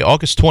Saturday,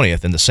 August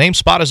 20th in the same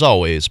spot as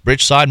always,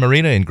 Bridgeside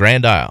Marina in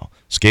Grand Isle.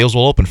 Scales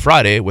will open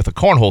Friday with a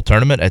cornhole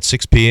tournament at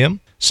 6 p.m.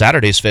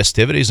 Saturday's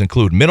festivities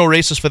include minnow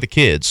races for the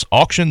kids,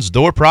 auctions,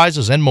 door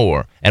prizes, and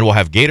more, and we'll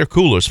have Gator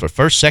coolers for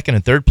first, second,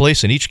 and third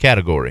place in each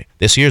category.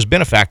 This year's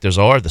benefactors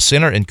are the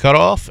Center in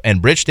Cutoff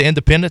and Bridge to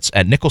Independence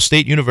at Nicholls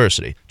State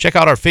University. Check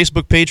out our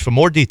Facebook page for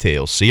more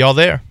details. See y'all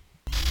there.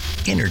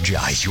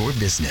 Energize your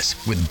business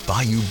with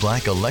Bayou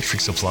Black Electric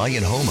Supply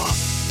in Houma.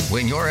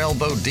 When you're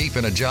elbow deep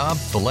in a job,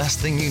 the last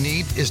thing you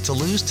need is to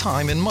lose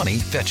time and money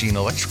fetching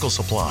electrical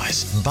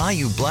supplies.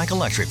 Bayou Black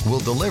Electric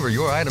will deliver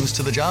your items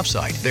to the job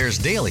site. There's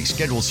daily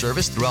scheduled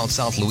service throughout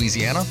South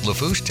Louisiana,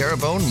 Lafourche,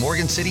 Terrebonne,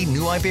 Morgan City,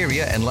 New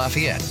Iberia, and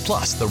Lafayette,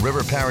 plus the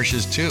river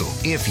parishes too.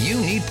 If you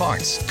need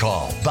parts,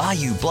 call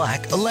Bayou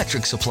Black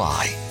Electric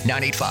Supply,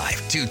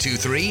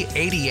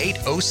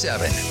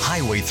 985-223-8807,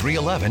 Highway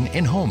 311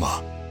 in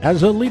Houma.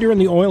 As a leader in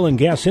the oil and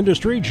gas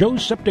industry,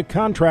 Joe's Septic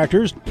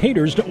Contractors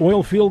caters to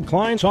oil field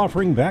clients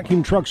offering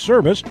vacuum truck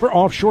service for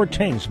offshore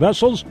tanks,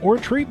 vessels, or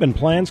treatment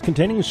plants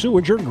containing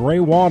sewage or gray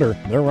water.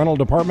 Their rental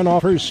department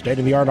offers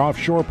state-of-the-art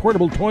offshore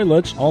portable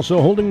toilets, also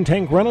holding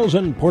tank rentals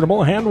and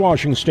portable hand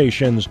washing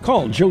stations.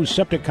 Call Joe's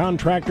Septic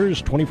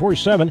Contractors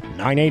 24/7,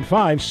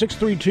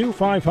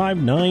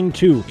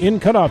 985-632-5592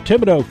 in Cutoff,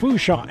 Thibodaux,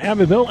 Fouchon,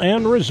 Abbeville,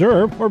 and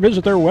Reserve, or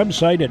visit their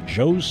website at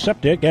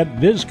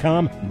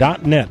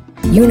joesseptic@viscom.net.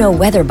 You know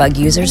WeatherBug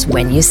users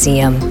when you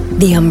see them.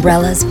 The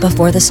umbrellas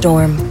before the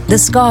storm, the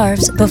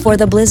scarves before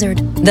the blizzard,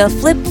 the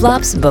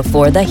flip-flops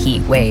before the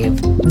heat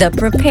wave. The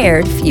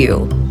prepared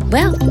few.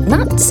 Well,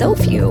 not so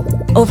few.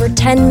 Over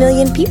 10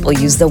 million people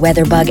use the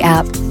WeatherBug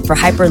app for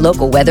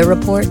hyper-local weather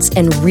reports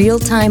and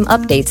real-time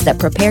updates that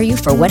prepare you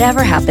for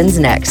whatever happens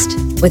next.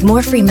 With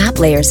more free map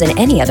layers than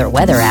any other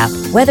weather app,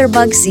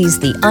 WeatherBug sees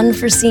the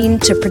unforeseen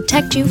to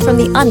protect you from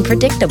the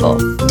unpredictable.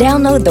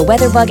 Download the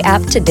WeatherBug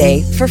app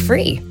today for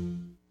free.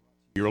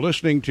 You're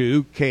listening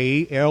to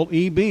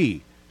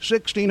KLEB,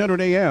 1600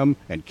 AM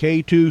and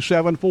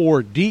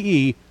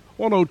K274DE,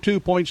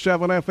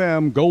 102.7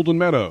 FM, Golden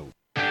Meadow.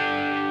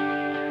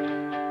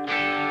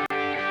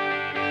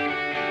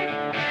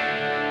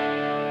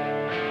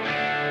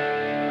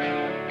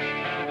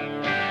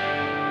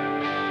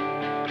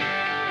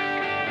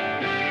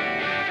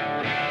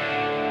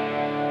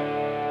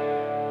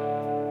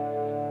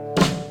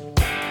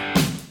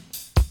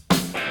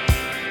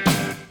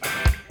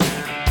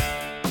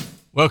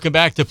 Welcome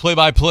back to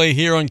Play-by-Play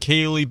here on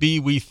KLEB.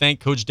 We thank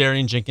Coach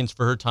Darian Jenkins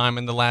for her time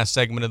in the last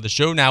segment of the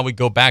show. Now we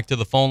go back to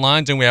the phone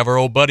lines, and we have our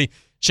old buddy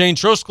Shane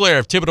Trosclair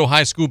of Thibodaux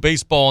High School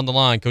Baseball on the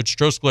line. Coach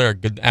Trosclair,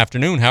 good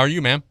afternoon. How are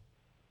you, man?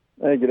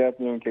 Hey, good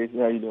afternoon, Casey.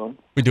 How you doing?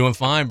 We're doing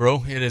fine,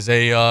 bro. It is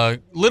a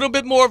little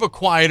bit more of a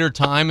quieter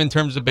time in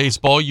terms of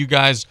baseball. You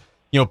guys,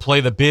 play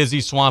the busy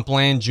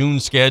Swampland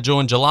June schedule,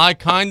 and July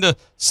kind of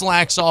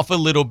slacks off a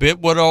little bit.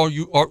 What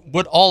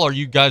all are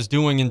you guys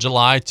doing in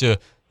July to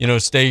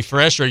stay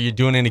fresh? Are you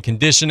doing any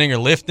conditioning or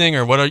lifting,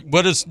 or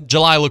what does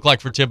July look like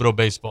for Thibodaux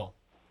baseball?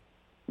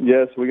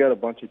 Yes, we got a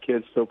bunch of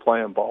kids still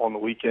playing ball on the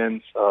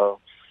weekends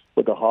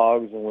with the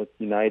Hogs and with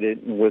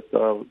United and with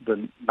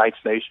the Knights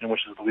Nation, which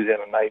is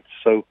Louisiana Knights.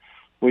 So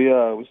we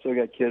still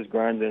got kids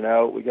grinding it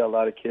out. We got a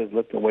lot of kids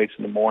lifting weights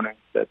in the morning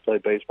that play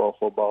baseball,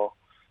 football.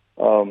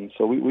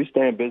 So we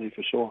staying busy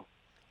for sure.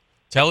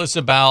 Tell us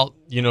about,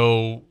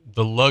 the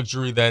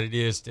luxury that it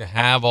is to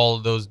have all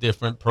of those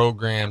different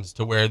programs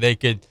to where they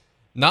could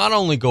not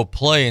only go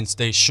play and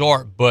stay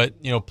sharp, but,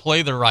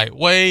 play the right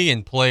way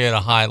and play at a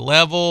high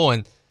level.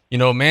 And,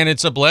 man,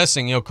 it's a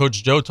blessing.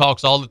 Coach Joe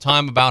talks all the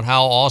time about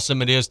how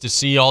awesome it is to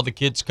see all the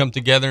kids come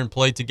together and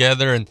play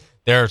together. And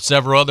there are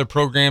several other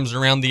programs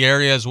around the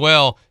area as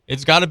well.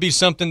 It's got to be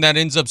something that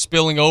ends up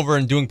spilling over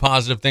and doing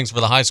positive things for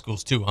the high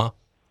schools too, huh?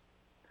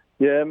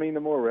 Yeah, the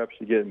more reps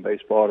you get in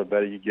baseball, the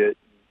better you get.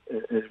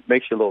 It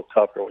makes you a little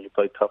tougher when you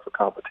play tougher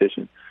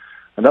competition.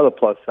 Another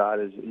plus side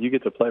is you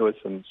get to play with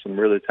some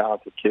really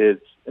talented kids,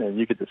 and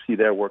you get to see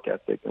their work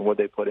ethic and what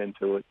they put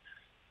into it,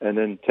 and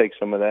then take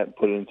some of that and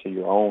put it into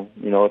your own.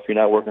 If you're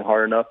not working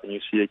hard enough and you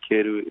see a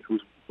kid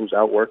who's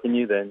outworking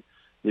you, then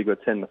you're going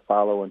to tend to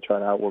follow and try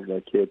to outwork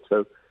that kid.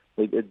 So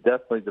it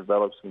definitely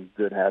develops some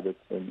good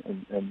habits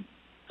and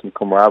some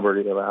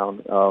camaraderie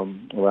around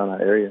our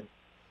area.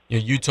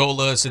 You told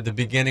us at the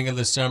beginning of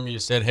the summer, you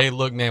said, hey,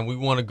 look, man, we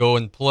want to go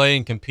and play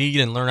and compete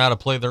and learn how to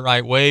play the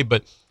right way,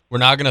 but we're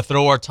not going to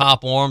throw our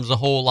top arms a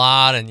whole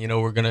lot, and,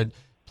 we're going to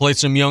play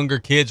some younger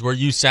kids. Were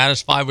you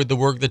satisfied with the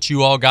work that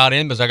you all got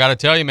in? Because I got to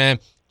tell you, man,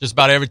 just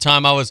about every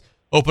time I was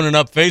opening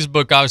up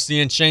Facebook, I was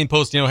seeing Shane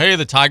post, hey,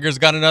 the Tigers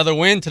got another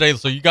win today,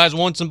 so you guys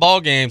won some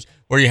ball games.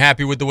 Were you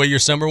happy with the way your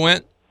summer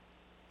went?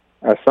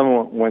 Our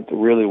summer went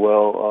really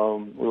well.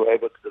 We were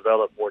able to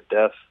develop more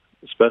depth,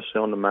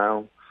 especially on the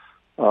mound.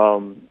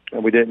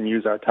 And we didn't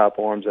use our top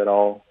arms at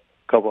all.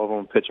 A couple of them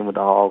were pitching with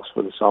the Hogs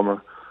for the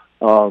summer.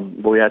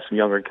 But we had some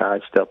younger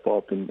guys step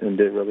up and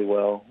did really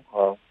well.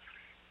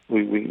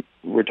 We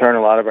return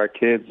a lot of our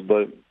kids,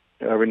 but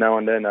every now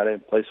and then I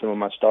didn't play some of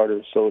my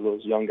starters so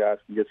those young guys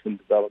can get some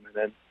development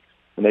in,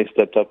 and they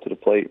stepped up to the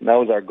plate. And that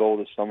was our goal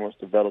this summer, was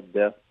to develop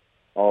depth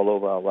all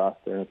over our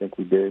roster, and I think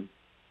we did.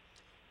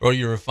 Or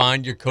you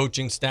refined your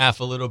coaching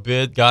staff a little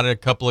bit, got a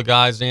couple of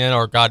guys in,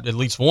 or got at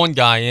least one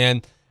guy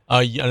in.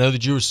 I know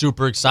that you were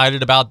super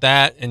excited about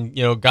that and,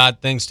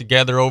 got things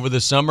together over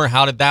the summer.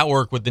 How did that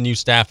work with the new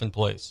staff in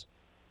place?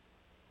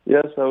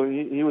 Yeah, so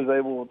he was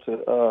able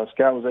to,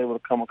 Scott was able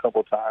to come a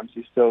couple of times.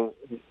 He still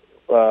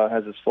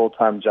has his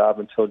full-time job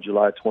until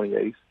July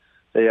 28th.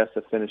 He has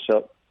to finish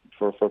up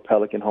for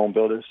Pelican Home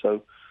Builders.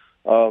 So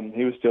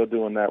he was still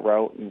doing that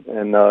route,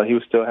 and he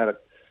was still had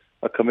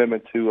a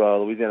commitment to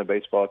Louisiana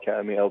Baseball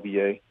Academy,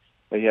 LBA.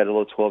 And he had a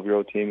little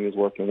 12-year-old team he was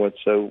working with.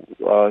 So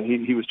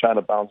he was trying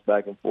to bounce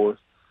back and forth.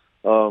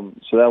 So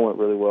that went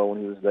really well when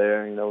he was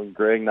there.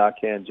 Greg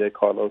Nakan, Jay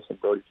Carlos,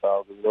 and Brody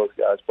Fowler, those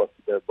guys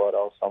busted their butt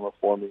all summer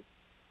for me.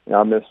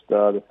 I missed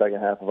the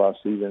second half of our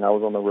season. I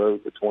was on the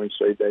road for 20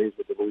 straight days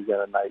with the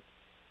Louisiana Knights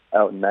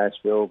out in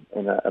Nashville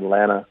and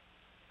Atlanta.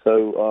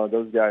 So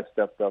those guys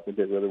stepped up and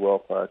did really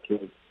well for our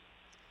kids.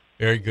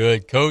 Very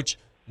good. Coach,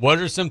 what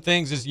are some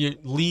things as you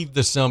leave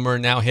the summer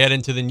and now head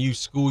into the new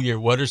school year?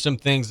 What are some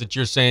things that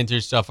you're saying to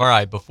yourself, all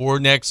right, before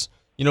next,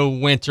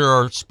 winter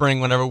or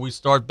spring, whenever we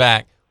start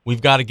back,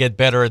 we've got to get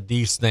better at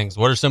these things?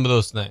 What are some of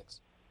those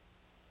things?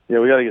 Yeah,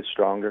 we got to get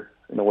stronger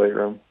in the weight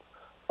room.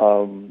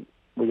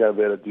 We got to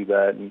be able to do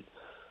that, and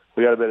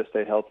we got to be able to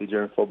stay healthy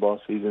during football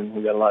season.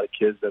 We got a lot of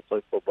kids that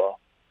play football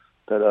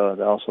that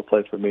also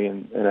play for me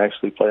and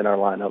actually play in our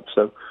lineup.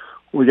 So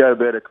we got to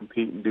be able to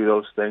compete and do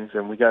those things,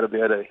 and we got to be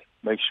able to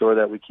make sure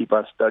that we keep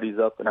our studies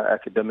up and our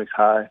academics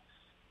high,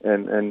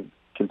 and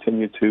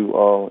continue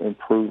to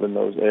improve in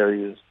those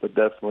areas. But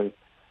definitely,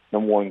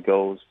 number one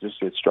goal is just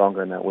get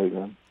stronger in that weight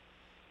room.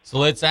 So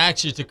let's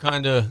ask you to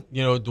kind of,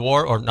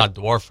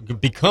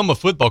 become a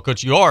football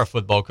coach. You are a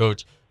football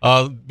coach.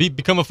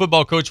 Become a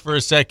football coach for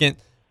a second.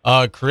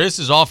 Chris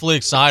is awfully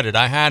excited.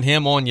 I had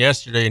him on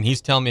yesterday, and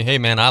he's telling me, hey,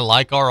 man, I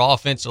like our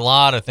offense a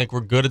lot. I think we're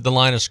good at the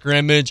line of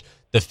scrimmage.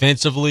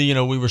 Defensively,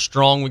 we were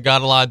strong. We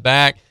got a lot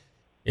back.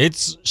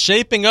 It's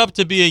shaping up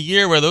to be a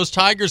year where those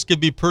Tigers could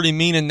be pretty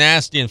mean and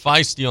nasty and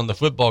feisty on the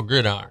football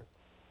gridiron.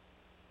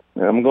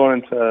 Yeah, I'm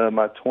going into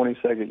my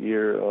 22nd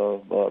year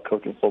of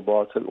coaching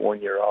football. I took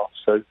 1 year off.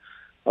 So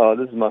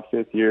this is my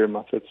fifth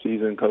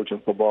season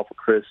coaching football for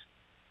Chris.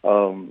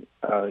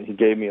 He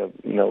gave me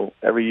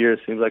every year it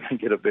seems like I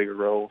get a bigger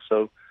role.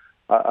 So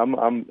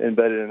I'm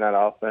embedded in that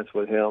offense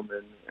with him,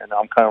 and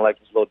I'm kind of like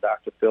this little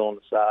Dr. Phil on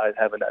the side,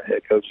 having that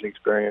head coaching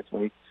experience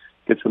when he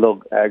gets a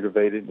little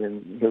aggravated,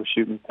 and he'll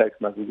shoot me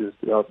text messages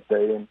throughout the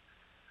day, and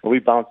we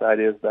bounce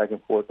ideas back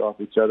and forth off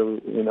each other.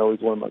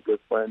 He's one of my good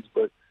friends,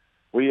 but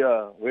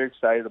we're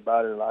excited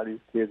about it. A lot of these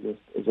kids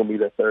is going to be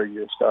their third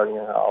year starting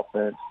in our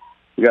offense.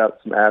 We got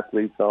some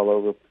athletes all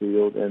over the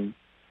field, and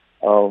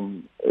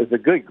it's a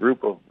good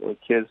group of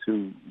kids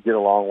who get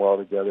along well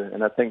together.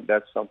 And I think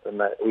that's something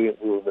that we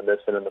were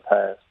missing in the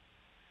past.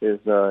 Is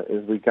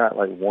we got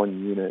like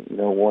one unit,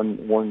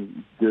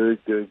 one good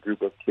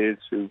group of kids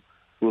who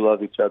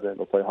love each other and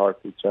will play hard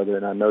for each other.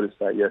 And I noticed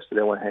that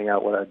yesterday. I went to hang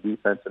out with our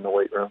defense in the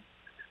weight room,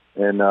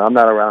 and I'm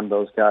not around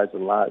those guys a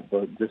lot,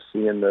 but just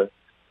seeing the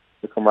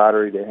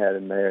camaraderie they had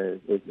in there,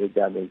 it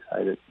got me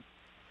excited.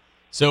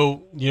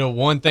 So,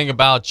 one thing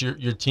about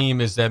your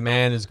team is that,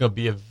 man, it's going to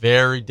be a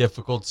very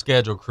difficult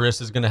schedule. Chris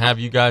is going to have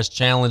you guys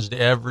challenged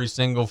every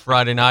single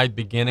Friday night,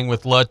 beginning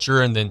with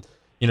Lutcher, and then,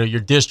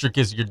 your district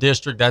is your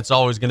district. That's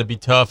always going to be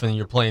tough, and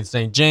you're playing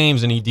St.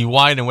 James and E.D.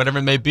 White and whatever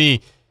it may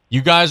be.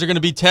 You guys are going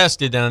to be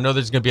tested, and I know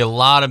there's going to be a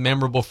lot of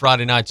memorable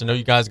Friday nights. I know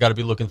you guys got to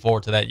be looking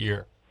forward to that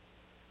year.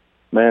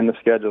 Man, the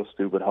schedule's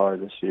stupid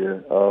hard this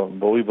year,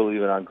 but we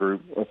believe in our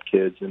group of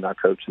kids and our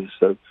coaches,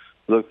 so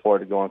we look forward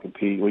to going and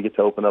compete. We get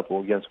to open up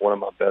against one of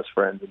my best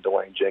friends,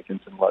 Darian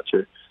Jenkins and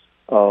Lutcher,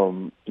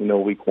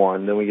 week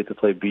one. Then we get to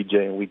play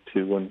BJ in week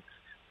two, and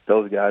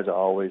those guys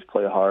always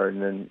play hard.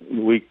 And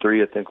then week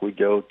three, I think we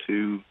go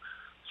to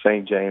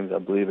St. James, I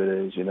believe it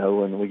is,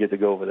 and we get to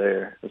go over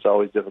there. It's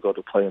always difficult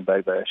to play in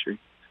Bagbashery.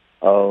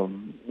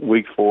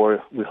 Week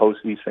four, we host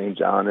East St.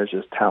 John. There's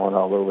just talent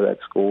all over that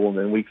school. And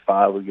then week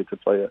five, we get to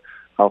play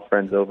our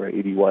friends over at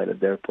E.D. White at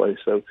their place.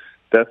 So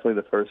definitely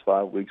the first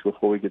 5 weeks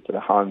before we get to the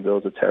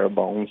Hanvilles, the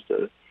Terrebonnes,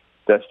 the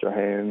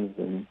Destrehands,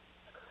 and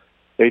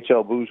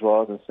H.L.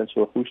 Bourgeois and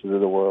Central Lafourches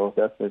of the world.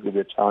 Definitely going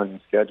to be a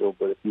challenging schedule.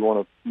 But if you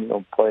want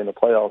to, play in the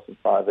playoffs in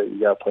 5A, you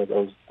got to play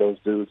those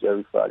dudes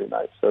every Friday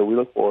night. So we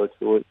look forward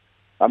to it.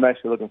 I'm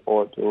actually looking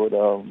forward to it.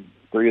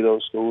 3 of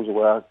those schools are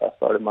where I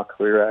started my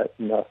career at.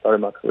 I started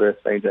my career at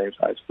St. James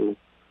High School.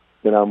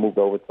 Then I moved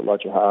over to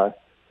Lutcher High.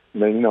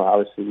 And then,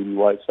 obviously E.D.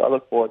 White. So I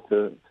look forward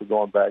to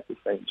going back to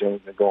St.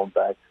 James and going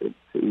back to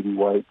E.D.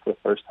 White for the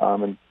first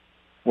time in,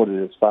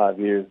 5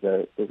 years.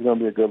 That it's going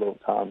to be a good little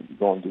time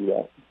going to do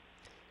that.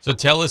 So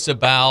tell us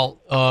about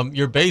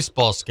your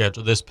baseball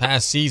schedule this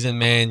past season,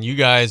 man. You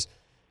guys,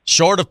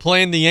 short of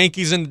playing the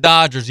Yankees and the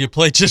Dodgers, you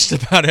played just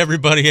about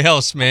everybody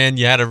else, man.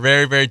 You had a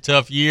very, very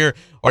tough year.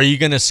 Are you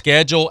going to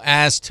schedule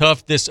as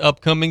tough this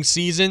upcoming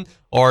season,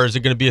 or is it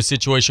going to be a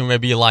situation where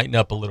maybe you lighten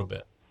up a little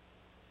bit?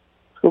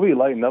 It's going to be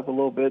lightened up a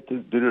little bit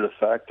due to the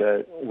fact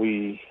that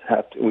we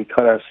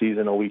cut our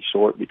season a week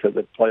short because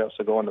the playoffs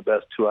are going the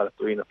best 2 out of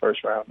 3 in the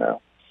first round now.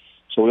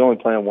 So we only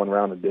play in one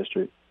round of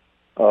district.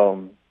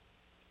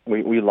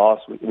 We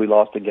lost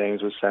the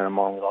games with Santa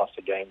Monica. We lost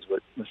the games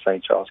with the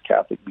St. Charles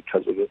Catholic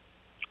because of it.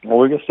 Well,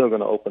 we're still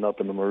going to open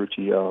up in the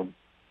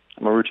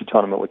Marucci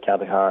tournament with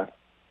Catholic High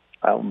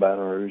out in Baton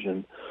Rouge,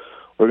 and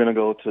we're going to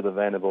go to the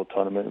Vanderbilt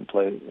tournament and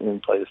play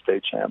the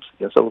state champs.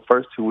 Yeah, so the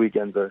first 2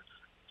 weekends are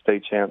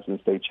state champs and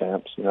state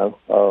champs.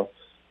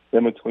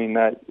 In between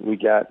that, we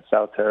got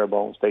South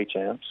Terrebonne state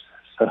champs.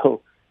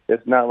 So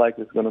it's not like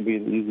it's going to be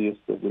the easiest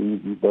of the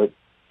easy, but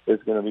there's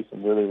going to be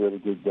some really, really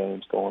good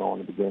games going on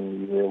at the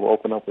beginning of the year. We'll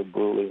open up with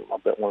Bruley, one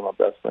of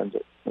my best friends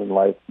in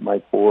life,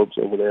 Mike Forbes,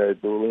 over there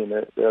at Bruley. And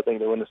I think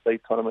they won the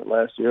state tournament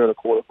last year in the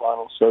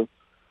quarterfinals. So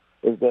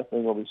it's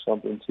definitely going to be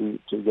something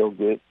to go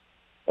get.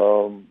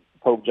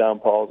 Pope John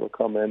Paul's will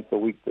come in for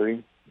week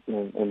 3,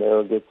 and they're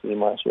a good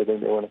team last year. I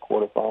think they were in the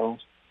quarterfinals.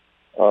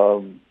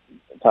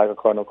 Tiger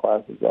Cardinal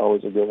Classic is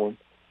always a good one.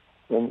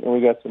 And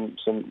we got some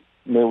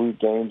midweek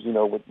games,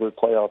 with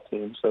playoff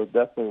teams. So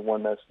definitely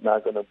one that's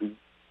not going to be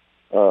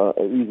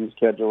an easy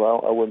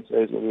schedule. I wouldn't say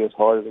it's going to be as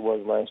hard as it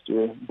was last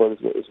year, but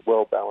it's a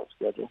well-balanced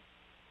schedule.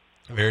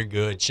 Very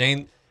good.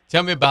 Shane,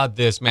 tell me about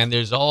this, man.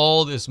 There's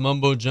all this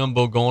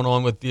mumbo-jumbo going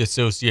on with the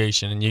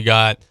association, and you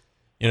got,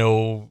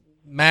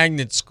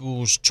 magnet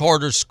schools,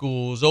 charter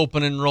schools,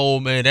 open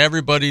enrollment.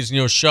 Everybody's,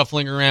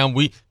 shuffling around.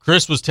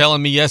 Chris was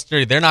telling me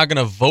yesterday they're not going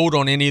to vote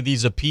on any of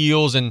these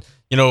appeals and,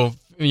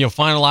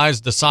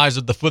 finalize the size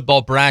of the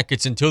football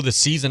brackets until the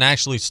season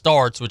actually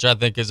starts, which I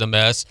think is a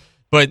mess.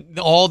 But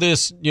all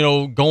this,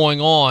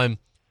 going on,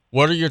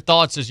 what are your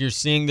thoughts as you're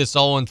seeing this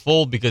all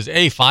unfold? Because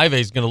A, 5A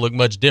is going to look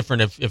much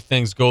different if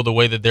things go the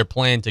way that they're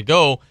planned to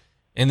go.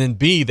 And then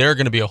B, there are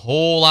going to be a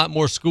whole lot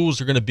more schools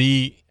who are going to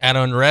be at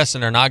unrest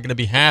and are not going to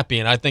be happy.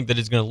 And I think that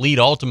it's going to lead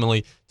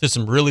ultimately to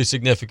some really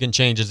significant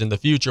changes in the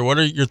future. What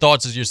are your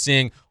thoughts as you're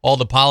seeing all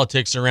the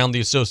politics around the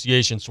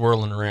association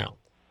swirling around?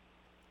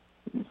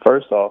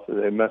 First off,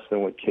 they're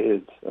messing with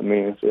kids. I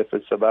mean, if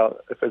it's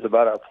about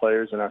our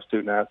players and our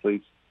student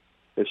athletes,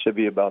 it should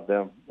be about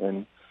them.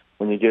 And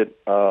when you get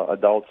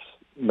adults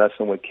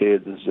messing with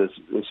kids, it's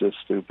just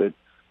stupid.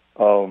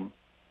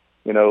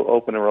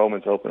 Open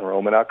enrollment's open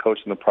enrollment. I coach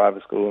in the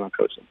private school and I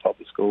coach in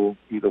public school.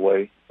 Either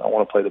way, I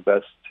want to play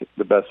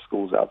the best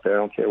schools out there. I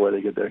don't care where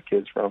they get their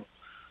kids from.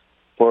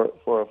 For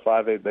a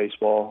 5A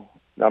baseball,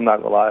 I'm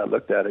not gonna lie. I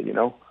looked at it.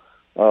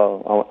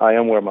 I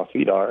am where my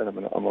feet are, and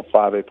I'm a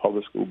 5A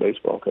public school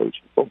baseball coach,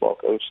 football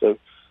coach. So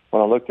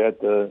when I looked at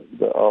the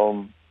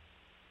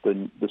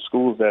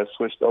schools that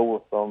switched over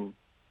from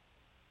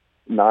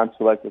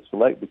non-select to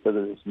select because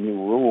of this new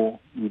rule,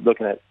 you're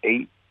looking at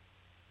 8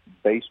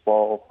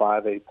 baseball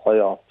 5A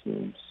playoff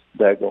teams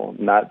that will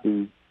not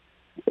be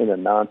in a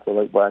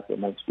non-select bracket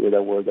next year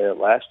that were there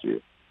last year.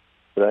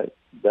 So that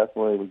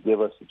definitely would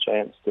give us a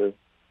chance to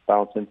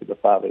bounce into the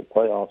 5A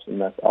playoffs, and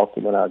that's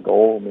ultimately our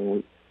goal. I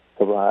mean,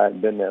 because I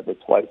hadn't been there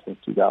but twice since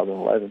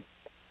 2011.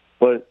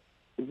 But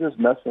it's just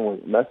messing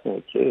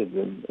with kids,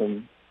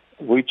 and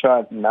we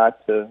try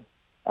not to.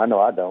 I know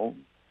I don't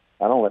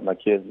let my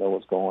kids know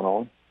what's going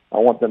on. I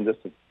want them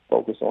just to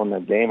focus on their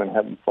game and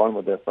having fun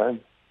with their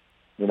friends,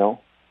 and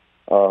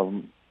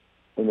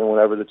then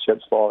whenever the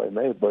chips fall, they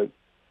may. But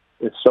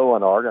it's so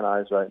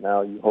unorganized right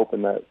now. You're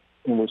hoping that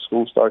when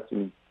school starts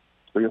in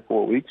 3 or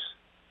 4 weeks,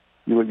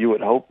 you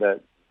would hope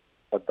that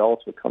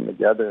adults would come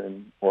together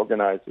and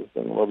organize this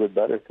thing a little bit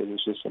better because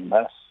it's just a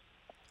mess.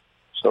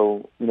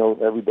 So,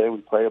 every day we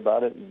pray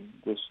about it, and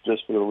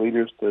just for the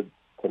leaders to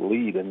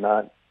lead and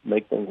not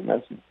make things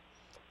messy.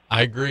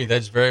 I agree.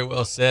 That's very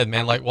well said,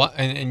 man. Like what?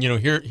 And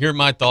here are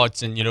my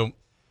thoughts. And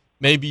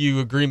maybe you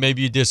agree,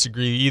 maybe you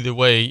disagree. Either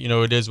way,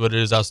 it is what it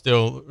is. I'll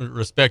still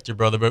respect your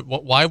brother. But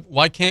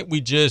why can't we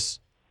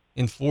just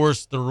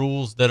enforce the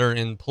rules that are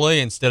in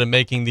play instead of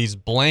making these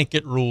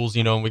blanket rules?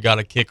 And we got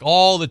to kick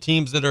all the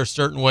teams that are a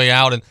certain way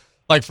out. And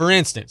like for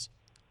instance,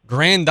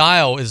 Grand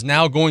Isle is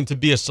now going to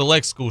be a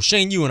select school.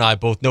 Shane, you and I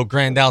both know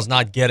Grand Isle's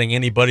not getting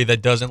anybody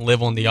that doesn't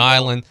live on the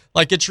island.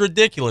 Like, it's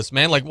ridiculous,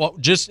 man. Like,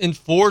 just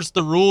enforce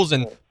the rules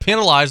and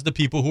penalize the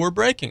people who are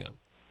breaking them.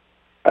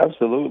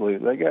 Absolutely.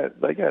 They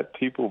got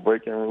people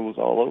breaking rules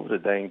all over the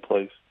dang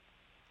place,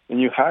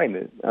 and you hiding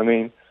it. I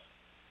mean,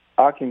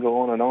 I can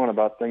go on and on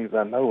about things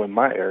I know in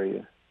my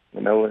area.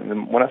 And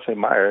when I say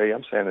my area,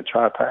 I'm saying the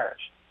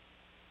Tri-Parish.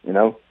 We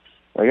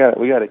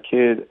got a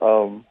kid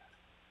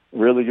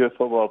really good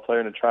football player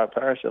in the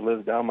Tri-Parish that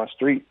lives down my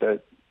street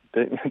that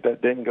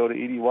didn't go to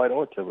E.D. White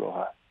or Thibodaux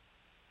High.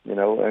 You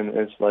know, and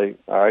it's like,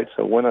 all right,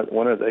 so when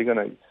are they going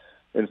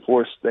to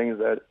enforce things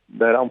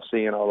that I'm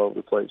seeing all over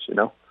the place, you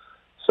know?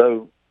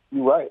 So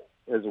you're right,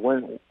 is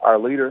when our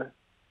leader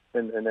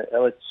in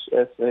the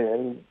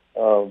LHSAA,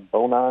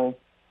 Bonine,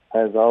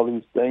 has all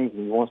these things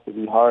and he wants to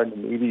be hard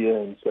in the media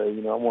and say,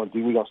 you know, we're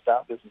going to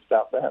stop this and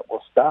stop that.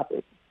 Well, stop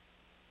it.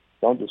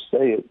 Don't just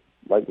say it.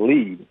 Like,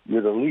 lead.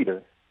 You're the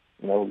leader.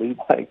 You know, lead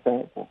by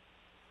example.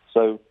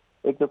 So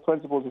it's the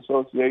Principals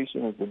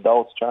Association. It's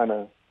adults trying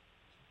to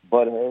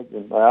butt heads.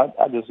 And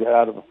I just got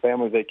out of a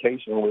family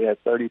vacation. We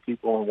had 30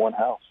 people in one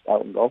house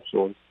out in Gulf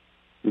Shores.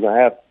 You're going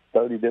to have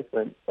 30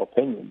 different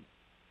opinions.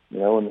 You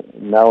know,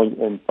 and now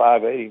in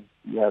 5A,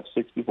 you have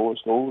 64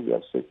 schools. You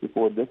have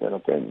 64 different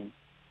opinions.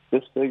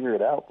 Just figure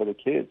it out for the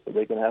kids so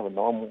they can have a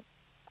normal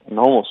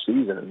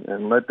season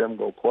and let them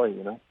go play,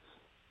 you know.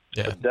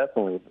 Yeah. But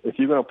definitely, if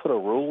you're going to put a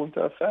rule into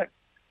effect,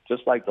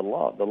 just like the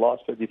law's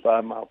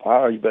 55 mile per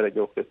hour, you better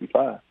go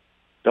 55.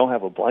 Don't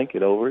have a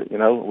blanket over it, you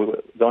know.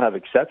 Don't have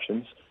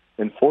exceptions.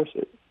 Enforce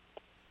it.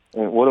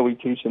 And what are we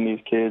teaching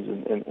these kids?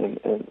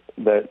 And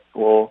that,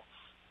 well,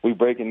 we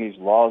breaking these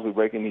laws, we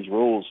breaking these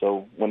rules.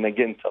 So when they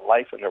get into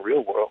life in the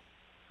real world,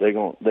 they're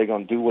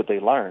gonna do what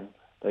they learn.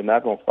 They're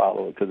not gonna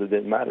follow it because it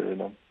didn't matter to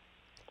them.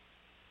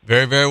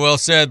 Very, very well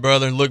said,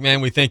 brother. And look, man,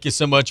 we thank you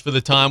so much for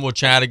the time. We'll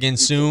chat again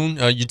soon.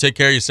 You take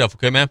care of yourself,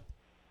 okay, man?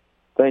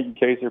 Thank you,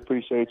 Casey.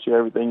 Appreciate you,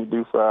 everything you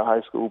do for our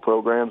high school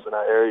programs in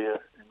our area.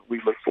 And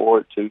we look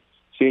forward to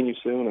seeing you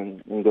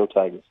soon, and go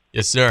Tigers.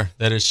 Yes, sir.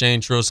 That is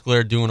Shane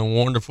Trosclair doing a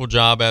wonderful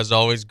job, as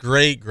always.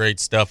 Great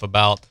stuff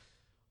about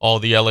all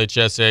the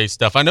LHSA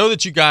stuff. I know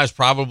that you guys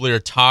probably are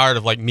tired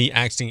of, like, me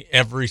asking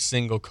every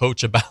single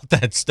coach about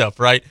that stuff,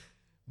 right?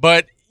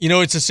 But you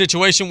know, it's a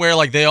situation where,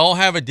 like, they all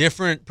have a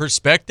different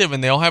perspective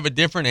and they all have a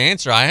different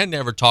answer. I had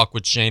never talked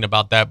with Shane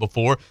about that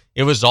before.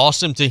 It was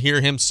awesome to hear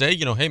him say,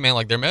 you know, hey, man,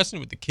 like, they're messing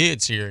with the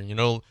kids here. You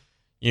know,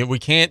 we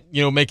can't,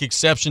 you know, make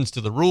exceptions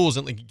to the rules,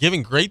 and, like,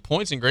 giving great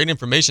points and great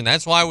information.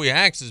 That's why we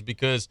ask, is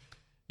because,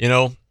 you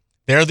know,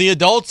 they're the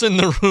adults in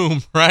the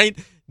room, right?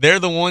 They're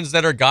the ones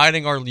that are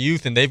guiding our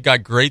youth, and they've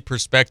got great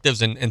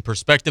perspectives and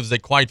perspectives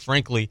that, quite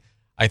frankly,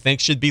 I think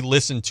should be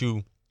listened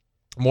to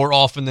more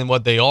often than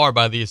what they are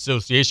by the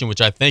association,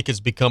 which I think has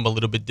become a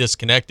little bit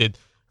disconnected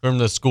from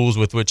the schools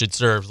with which it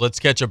serves. Let's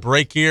catch a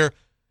break here.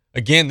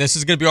 Again, this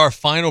is going to be our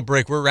final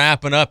break. We're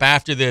wrapping up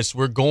after this.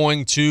 We're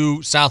going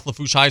to South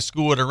Lafourche High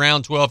School at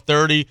around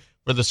 12:30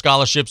 for the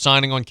scholarship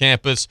signing on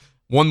campus.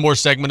 One more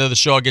segment of the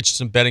show. I'll get you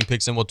some betting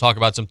picks, and we'll talk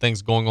about some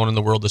things going on in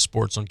the world of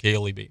sports on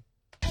KLEB.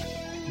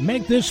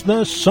 Make this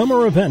the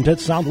summer event at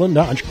Southland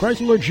Dodge,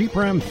 Chrysler, Jeep,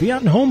 Ram,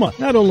 Fiat, and Homa.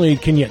 Not only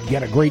can you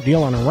get a great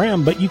deal on a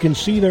Ram, but you can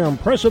see their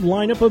impressive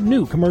lineup of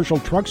new commercial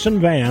trucks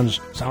and vans.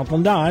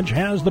 Southland Dodge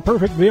has the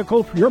perfect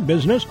vehicle for your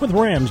business with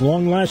Ram's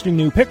long-lasting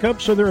new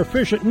pickups or their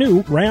efficient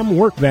new Ram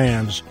work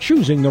vans.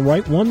 Choosing the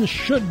right ones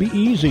should be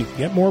easy.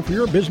 Get more for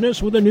your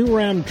business with a new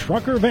Ram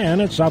truck or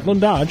van at Southland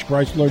Dodge,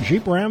 Chrysler,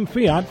 Jeep, Ram,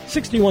 Fiat,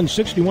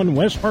 6161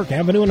 West Park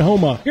Avenue in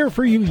Homa. Here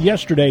for you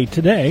yesterday,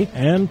 today,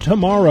 and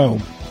tomorrow.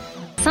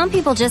 Some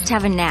people just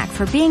have a knack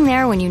for being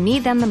there when you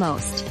need them the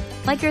most.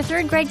 Like your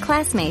third grade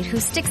classmate who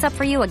sticks up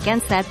for you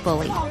against that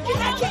bully.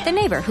 The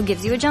neighbor who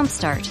gives you a jump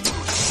start.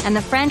 And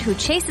the friend who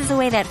chases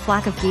away that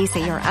flock of geese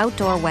at your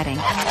outdoor wedding.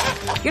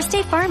 Your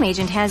State Farm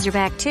agent has your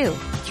back too,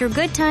 through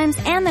good times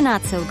and the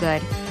not so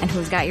good. And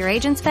who's got your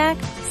agent's back?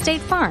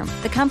 State Farm,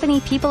 the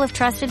company people have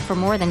trusted for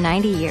more than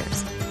 90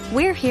 years.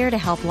 We're here to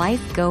help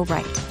life go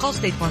right. Call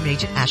State Farm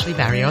agent Ashley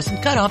Barrios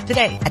and cut off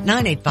today at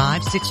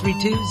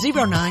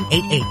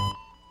 985-632-0988.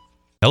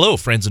 Hello,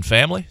 friends and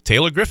family.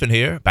 Taylor Griffin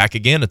here, back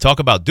again to talk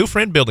about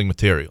Dufresne Building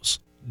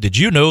Materials. Did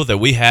you know that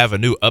we have a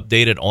new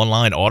updated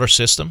online order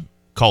system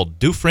called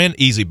Dufresne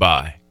Easy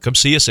Buy? Come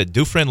see us at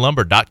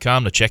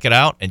DufresneLumber.com to check it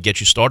out and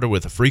get you started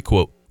with a free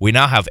quote. We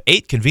now have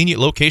 8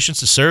 convenient locations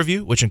to serve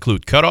you, which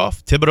include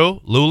Cutoff,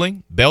 Thibodaux,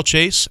 Luling,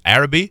 Bellchase,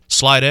 Araby,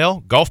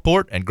 Slidell,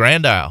 Gulfport, and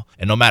Grand Isle.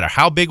 And no matter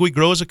how big we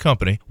grow as a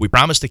company, we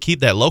promise to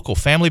keep that local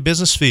family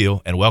business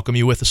feel and welcome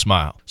you with a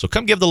smile. So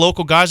come give the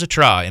local guys a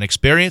try and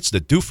experience the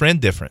Dufresne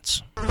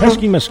difference.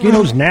 Pesky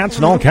mosquitoes, gnats,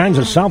 and all kinds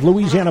of South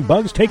Louisiana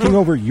bugs taking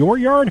over your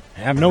yard?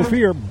 Have no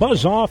fear,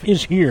 Buzz Off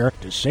is here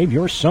to save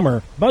your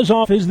summer. Buzz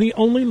Off is the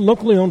only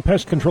locally owned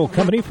pest control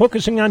company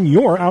focusing on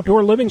your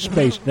outdoor living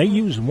space. They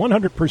use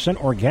 100%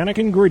 organic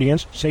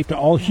ingredients, safe to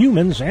all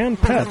humans and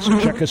pets.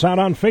 Check us out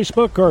on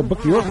Facebook or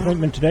book your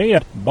appointment today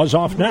at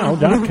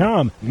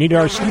buzzoffnow.com. Need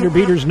our skeeter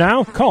beaters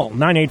now? Call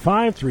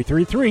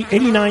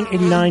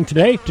 985-333-8989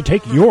 today to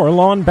take your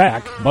lawn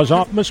back. Buzz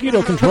Off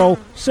Mosquito Control.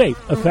 Safe,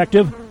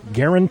 effective,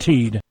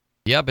 guaranteed.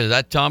 Yep, it's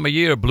that time of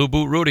year, Blue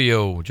Boot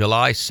Rodeo,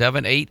 July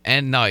 7, 8,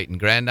 and 9 in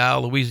Grand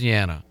Isle,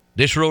 Louisiana.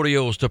 This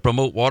rodeo is to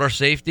promote water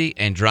safety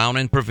and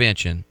drowning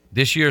prevention.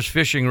 This year's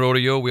fishing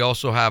rodeo, we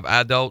also have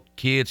adult,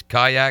 kids,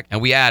 kayak,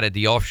 and we added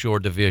the offshore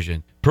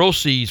division.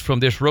 Proceeds from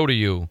this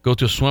rodeo go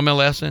to swimming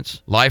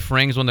lessons, life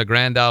rings on the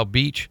Grand Isle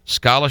Beach,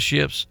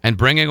 scholarships, and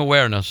bringing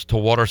awareness to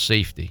water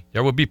safety.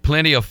 There will be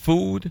plenty of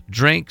food,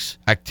 drinks,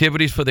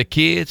 activities for the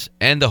kids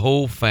and the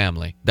whole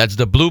family. That's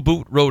the Blue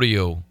Boot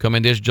Rodeo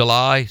coming this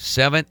July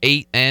 7,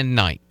 8, and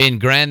 9 in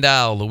Grand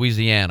Isle,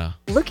 Louisiana.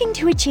 Looking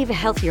to achieve a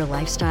healthier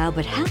lifestyle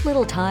but have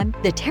little time?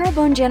 The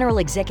Terrebonne General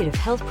Executive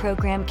Health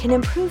Program can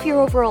improve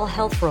your overall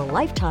health for a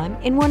lifetime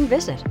in one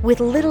visit. With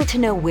little to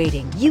no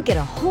waiting, you get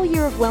a whole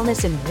year of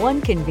wellness in one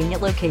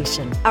convenient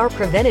location. Our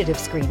preventative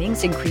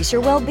screenings increase your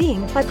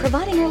well-being by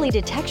providing early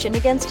detection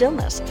against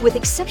illness. With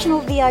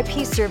exceptional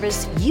VIP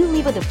service, you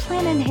leave with a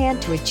plan in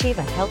hand to achieve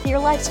a healthier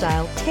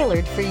lifestyle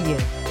tailored for you.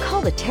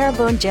 Call the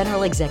Terrebonne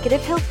General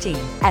Executive Health Team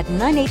at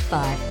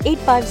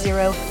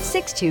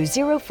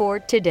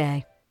 985-850-6204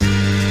 today.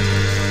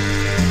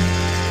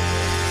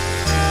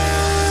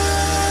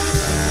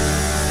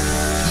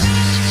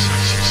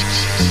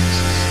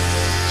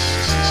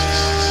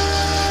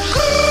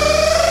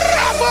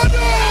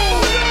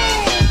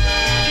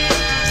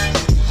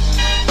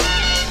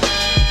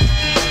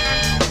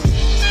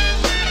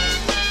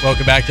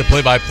 Welcome back to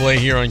Play by Play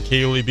here on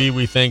KLEB.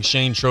 We thank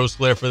Shane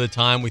Trosclair for the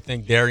time. We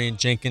thank Darian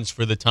Jenkins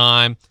for the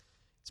time.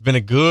 It's been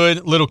a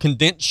good little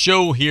condensed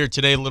show here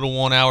today, a little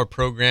 1 hour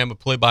program of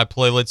Play by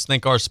Play. Let's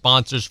thank our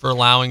sponsors for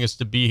allowing us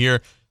to be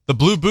here. The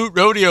Blue Boot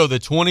Rodeo, the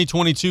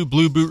 2022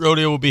 Blue Boot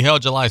Rodeo will be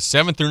held July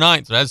 7th through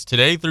 9th. So that's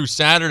today through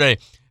Saturday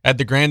at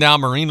the Grand Isle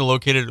Marina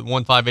located at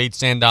 158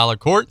 Sand Dollar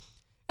Court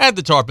at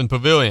the Tarpon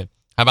Pavilion.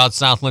 How about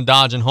Southland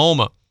Dodge and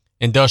Houma?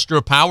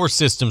 Industrial Power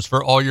Systems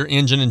for all your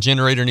engine and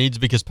generator needs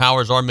because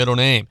power is our middle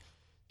name.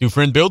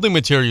 Dufresne Building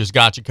Materials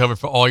got you covered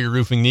for all your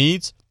roofing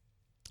needs.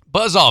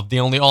 Buzz Off, the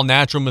only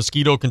all-natural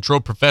mosquito control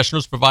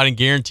professionals providing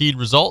guaranteed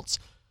results.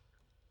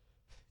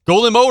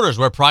 Golden Motors,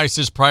 where price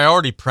is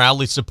priority,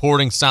 proudly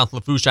supporting South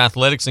Lafourche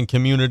athletics and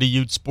community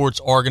youth sports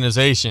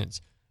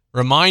organizations.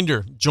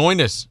 Reminder,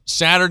 join us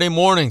Saturday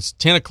mornings,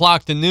 10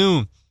 o'clock to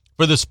noon,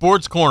 for the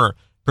Sports Corner,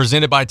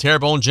 presented by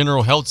Terrebonne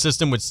General Health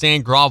System with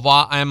Stan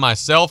Gravois and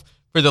myself,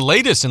 for the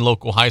latest in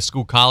local high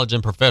school, college,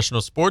 and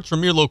professional sports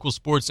from your local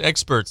sports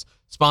experts,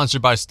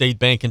 sponsored by State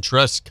Bank and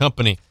Trust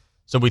Company.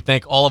 So we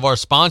thank all of our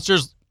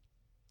sponsors.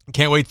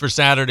 Can't wait for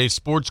Saturday's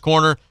Sports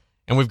Corner,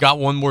 and we've got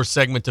one more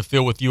segment to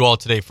fill with you all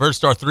today.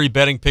 First, our 3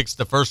 betting picks.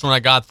 The first one I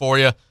got for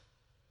you,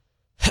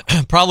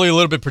 probably a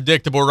little bit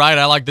predictable, right?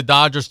 I like the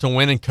Dodgers to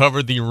win and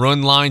cover the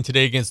run line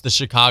today against the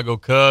Chicago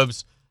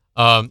Cubs.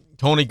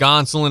 Tony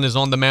Gonsolin is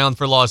on the mound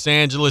for Los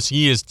Angeles.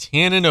 He is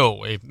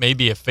 10-0,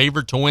 maybe a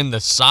favorite to win the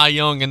Cy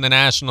Young in the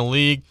National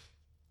League.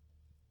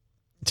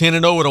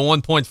 10-0 with a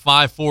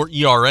 1.54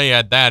 ERA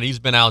at that. He's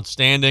been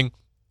outstanding.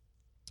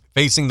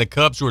 Facing the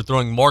Cubs, who are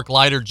throwing Mark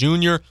Leiter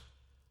Jr.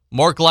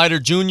 Mark Leiter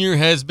Jr.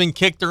 has been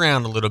kicked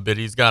around a little bit.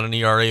 He's got an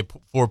ERA of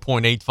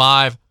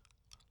 4.85.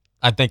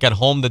 I think at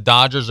home the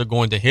Dodgers are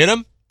going to hit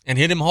him and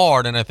hit him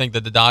hard, and I think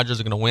that the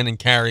Dodgers are going to win and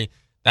carry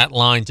that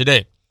line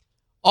today.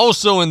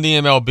 Also in the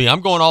MLB, I'm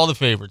going all the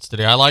favorites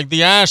today. I like the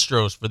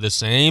Astros for the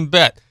same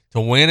bet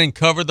to win and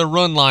cover the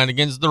run line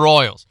against the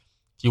Royals.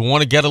 If you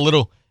want to get a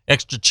little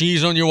extra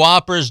cheese on your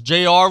Whopper, as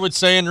JR would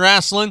say in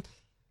wrestling,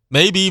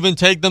 maybe even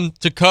take them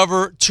to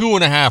cover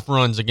 2.5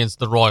 runs against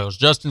the Royals.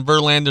 Justin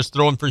Verlander's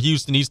throwing for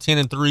Houston. He's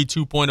 10-3,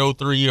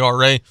 2.03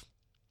 ERA.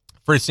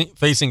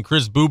 Facing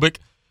Chris Bubik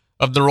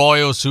of the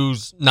Royals,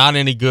 who's not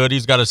any good.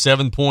 He's got a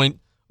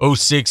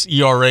 7.06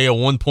 ERA, a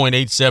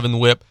 1.87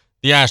 whip.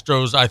 The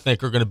Astros, I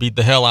think, are going to beat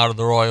the hell out of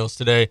the Royals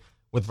today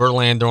with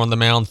Verlander on the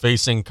mound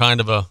facing kind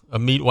of a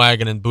meat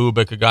wagon in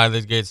Bubik, a guy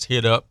that gets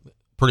hit up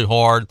pretty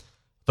hard,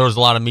 throws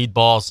a lot of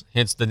meatballs,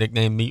 hence the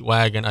nickname Meat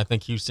Wagon. I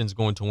think Houston's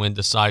going to win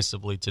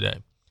decisively today.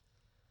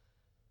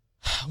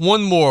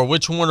 One more.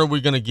 Which one are we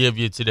going to give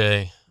you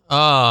today?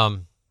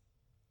 Let's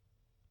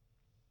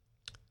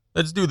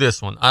do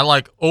this one. I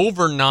like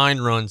over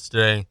 9 runs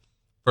today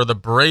for the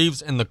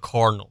Braves and the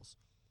Cardinals.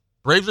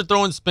 Braves are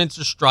throwing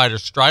Spencer Strider.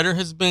 Strider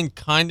has been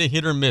kind of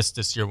hit or miss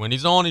this year. When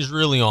he's on, he's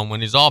really on. When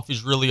he's off,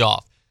 he's really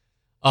off.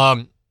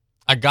 I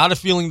got a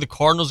feeling the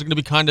Cardinals are going to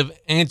be kind of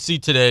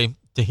antsy today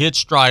to hit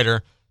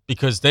Strider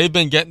because they've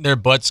been getting their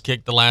butts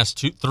kicked the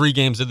last 3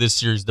 games of this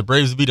series. The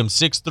Braves beat them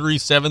 6-3,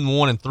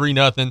 7-1, and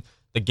 3-0.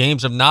 The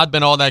games have not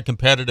been all that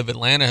competitive.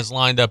 Atlanta has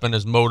lined up and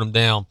has mowed them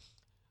down.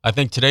 I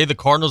think today the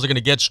Cardinals are going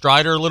to get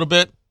Strider a little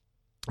bit.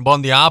 But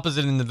on the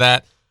opposite end of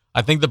that,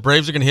 I think the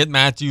Braves are going to hit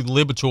Matthew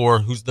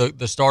Libator, who's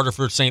the starter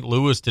for St.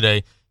 Louis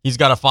today. He's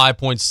got a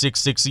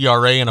 5.66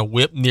 ERA and a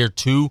whip near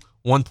 2,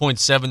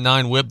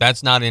 1.79 whip.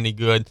 That's not any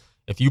good.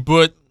 If you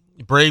put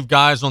Brave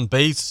guys on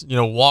base,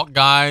 walk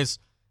guys,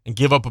 and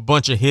give up a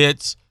bunch of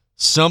hits,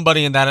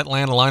 somebody in that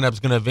Atlanta lineup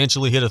is going to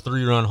eventually hit a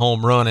 3-run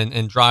home run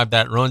and drive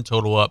that run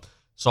total up.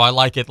 So I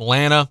like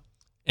Atlanta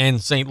and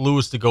St.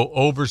 Louis to go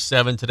over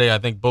 7 today. I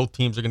think both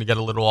teams are going to get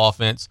a little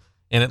offense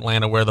in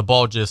Atlanta where the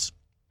ball just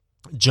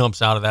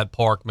jumps out of that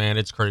park, man.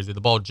 It's crazy.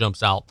 The ball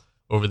jumps out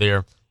over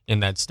there in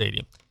that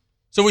stadium.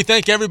 So we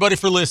thank everybody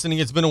for listening.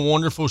 It's been a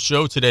wonderful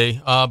show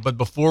today. But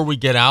before we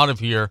get out of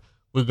here,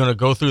 we're going to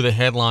go through the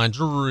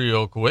headlines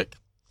real quick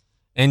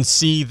and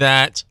see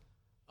that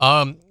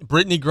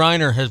Brittany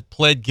Griner has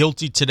pled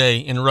guilty today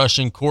in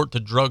Russian court to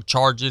drug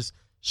charges.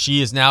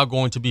 She is now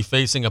going to be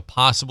facing a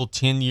possible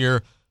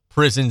 10-year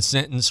prison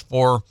sentence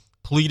for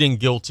pleading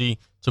guilty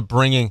to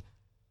bringing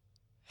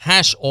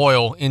hash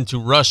oil into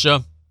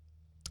Russia.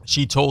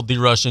 She told the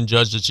Russian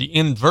judge that she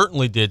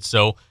inadvertently did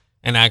so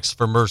and asked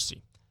for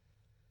mercy.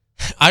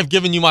 I've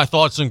given you my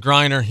thoughts on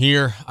Griner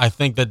here. I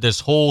think that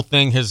this whole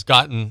thing has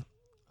gotten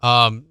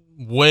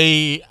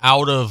way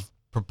out of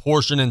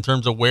proportion in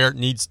terms of where it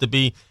needs to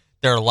be.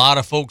 There are a lot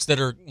of folks that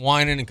are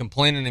whining and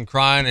complaining and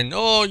crying and,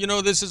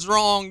 this is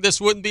wrong. This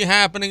wouldn't be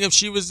happening if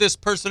she was this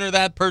person or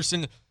that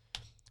person.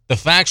 The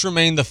facts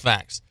remain the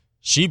facts.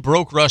 She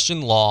broke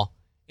Russian law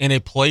in a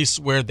place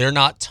where they're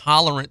not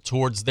tolerant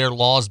towards their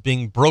laws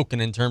being broken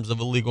in terms of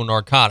illegal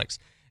narcotics.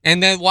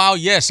 And then, while,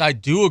 yes, I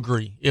do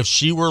agree, if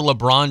she were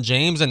LeBron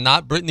James and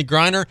not Brittany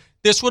Griner,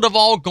 this would have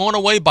all gone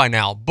away by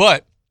now.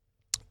 But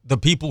the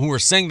people who are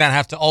saying that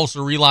have to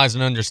also realize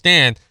and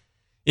understand,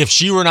 if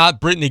she were not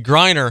Brittany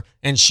Griner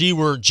and she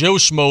were Joe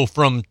Schmo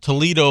from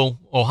Toledo,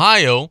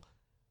 Ohio,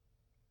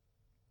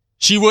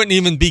 she wouldn't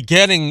even be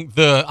getting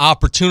the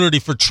opportunity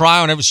for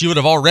trial, and she would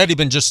have already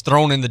been just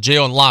thrown into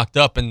jail and locked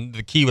up, and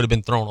the key would have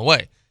been thrown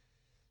away.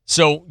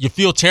 So you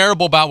feel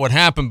terrible about what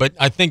happened, but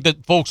I think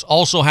that folks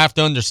also have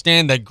to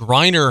understand that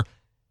Griner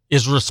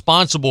is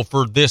responsible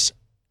for this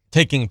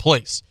taking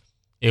place.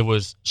 It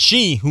was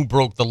she who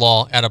broke the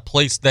law at a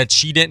place that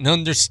she didn't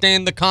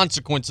understand the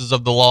consequences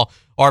of the law,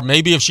 or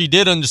maybe if she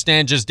did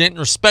understand, just didn't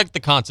respect the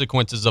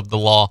consequences of the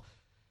law.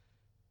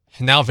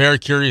 Now very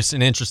curious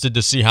and interested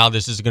to see how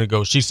this is going to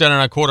go. She said, and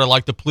I quote, "I'd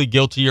like to plead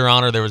guilty, Your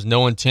Honor. There was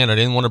no intent. I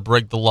didn't want to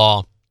break the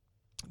law."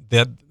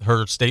 That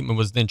her statement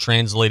was then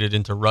translated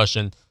into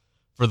Russian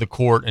for the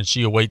court, and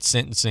she awaits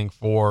sentencing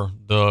for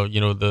the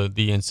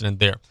incident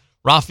there.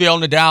 Rafael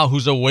Nadal,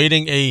 who's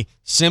awaiting a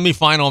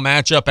semifinal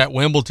matchup at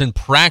Wimbledon,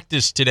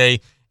 practiced today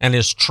and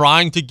is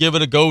trying to give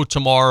it a go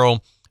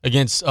tomorrow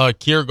against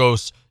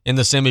Kyrgios in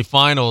the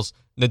semifinals.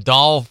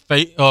 Nadal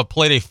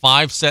played a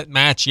 5-set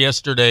match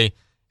yesterday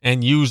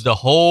and used a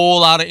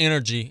whole lot of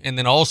energy, and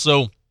then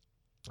also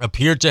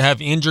appeared to have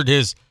injured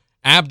his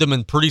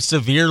abdomen pretty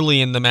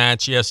severely in the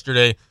match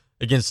yesterday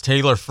against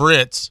Taylor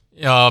Fritz.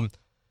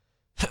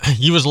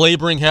 He was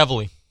laboring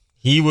heavily.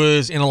 He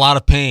was in a lot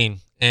of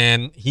pain,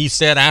 and he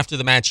said after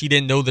the match he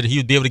didn't know that he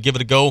would be able to give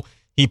it a go.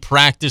 He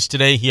practiced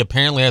today. He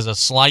apparently has a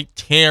slight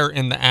tear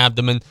in the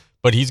abdomen,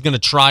 but he's going to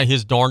try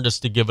his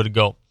darndest to give it a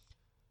go.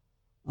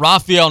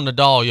 Rafael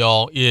Nadal,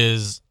 y'all,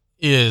 is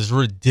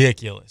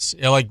ridiculous.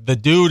 Like, the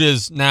dude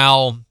is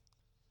now,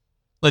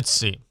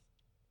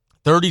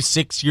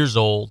 36 years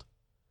old,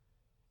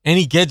 and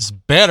he gets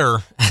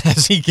better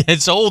as he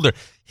gets older.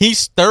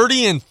 He's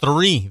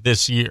 30-3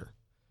 this year.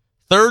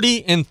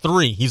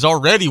 30-3. He's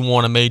already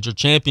won a major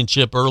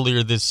championship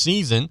earlier this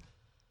season.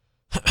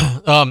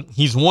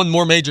 He's won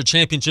more major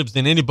championships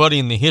than anybody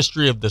in the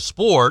history of the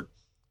sport.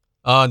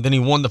 Then he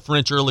won the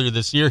French earlier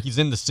this year. He's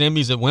in the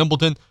semis at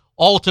Wimbledon.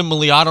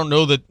 Ultimately, I don't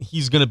know that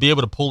he's going to be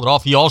able to pull it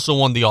off. He also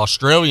won the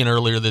Australian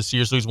earlier this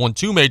year, so he's won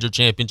 2 major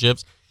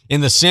championships. In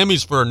the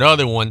semis for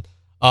another one.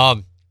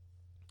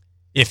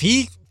 If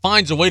he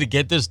finds a way to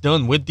get this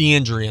done with the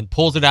injury and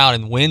pulls it out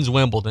and wins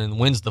Wimbledon and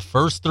wins the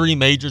first 3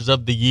 majors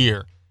of the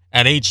year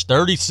at age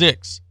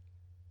 36,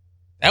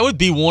 that would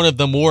be one of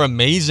the more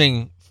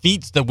amazing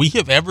feats that we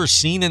have ever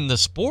seen in the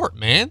sport,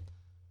 man.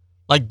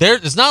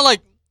 It's not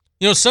like,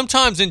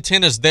 sometimes in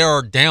tennis there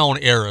are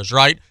down eras,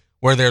 right?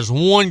 Where there's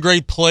one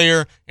great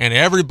player and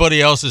everybody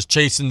else is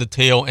chasing the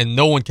tail and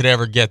no one could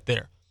ever get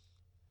there.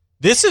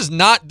 This is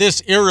not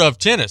this era of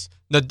tennis.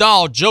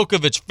 Nadal,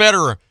 Djokovic,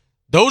 Federer,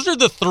 those are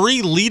the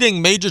 3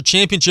 leading major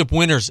championship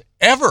winners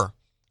ever.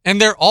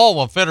 And they're all,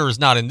 well, Federer's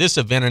not in this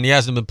event and he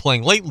hasn't been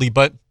playing lately,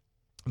 but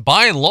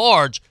by and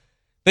large,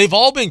 they've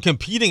all been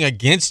competing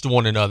against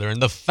one another.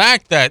 And the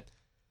fact that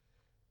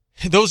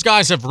those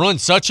guys have run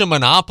such a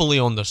monopoly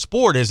on the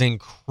sport is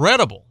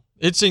incredible.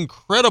 It's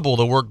incredible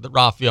the work that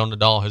Rafael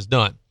Nadal has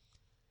done.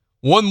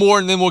 One more,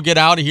 and then we'll get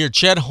out of here.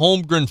 Chet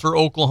Holmgren for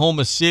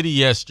Oklahoma City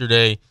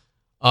yesterday.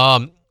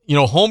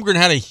 Holmgren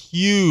had a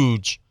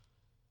huge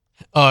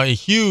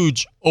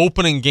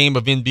opening game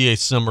of NBA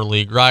Summer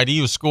League, right?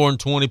 He was scoring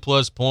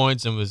 20-plus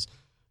points and was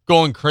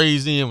going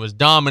crazy and was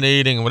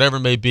dominating and whatever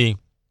it may be.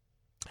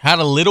 Had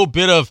a little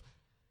bit of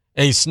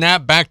a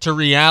snap back to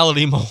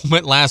reality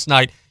moment last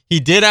night.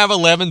 He did have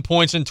 11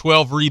 points and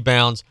 12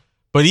 rebounds,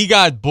 but he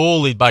got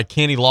bullied by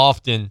Kenny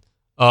Lofton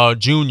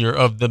Jr.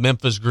 of the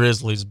Memphis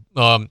Grizzlies.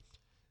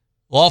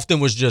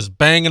 Lofton was just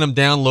banging him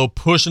down low,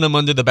 pushing him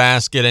under the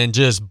basket, and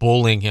just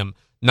bullying him.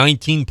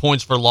 19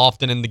 points for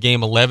Lofton in the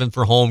game, 11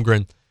 for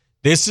Holmgren.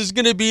 This is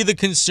going to be the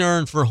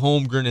concern for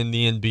Holmgren in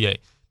the NBA.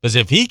 Because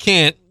if he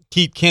can't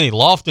keep Kenny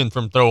Lofton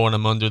from throwing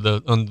him under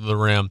the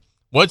rim,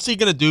 what's he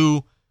going to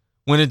do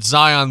when it's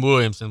Zion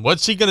Williamson?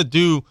 What's he going to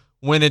do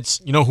when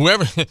it's,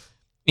 whoever...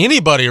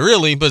 Anybody,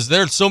 really, because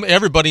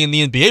everybody in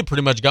the NBA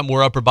pretty much got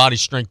more upper body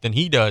strength than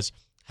he does.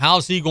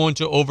 How's he going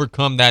to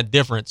overcome that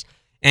difference?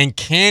 And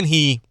can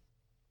he,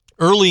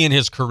 early in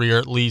his career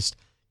at least,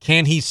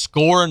 can he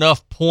score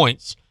enough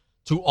points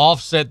to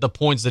offset the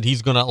points that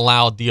he's going to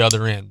allow at the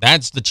other end.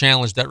 That's the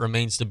challenge that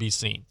remains to be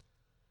seen.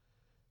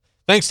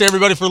 Thanks to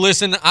everybody for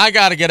listening. I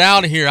got to get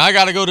out of here. I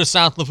got to go to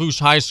South Lafourche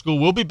High School.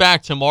 We'll be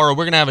back tomorrow.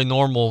 We're going to have a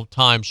normal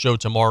time show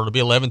tomorrow. It'll be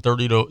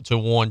 11:30 to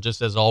 1,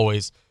 just as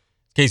always.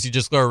 Casey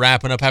just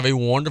wrapping up. Have a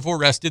wonderful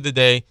rest of the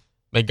day.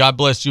 May God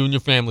bless you and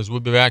your families. We'll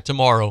be back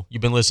tomorrow.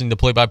 You've been listening to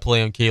Play by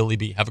Play on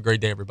KLEB. Have a great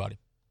day, everybody.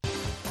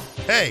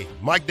 Hey,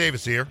 Mike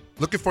Davis here.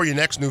 Looking for your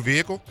next new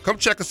vehicle? Come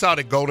check us out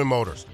at Golden Motors.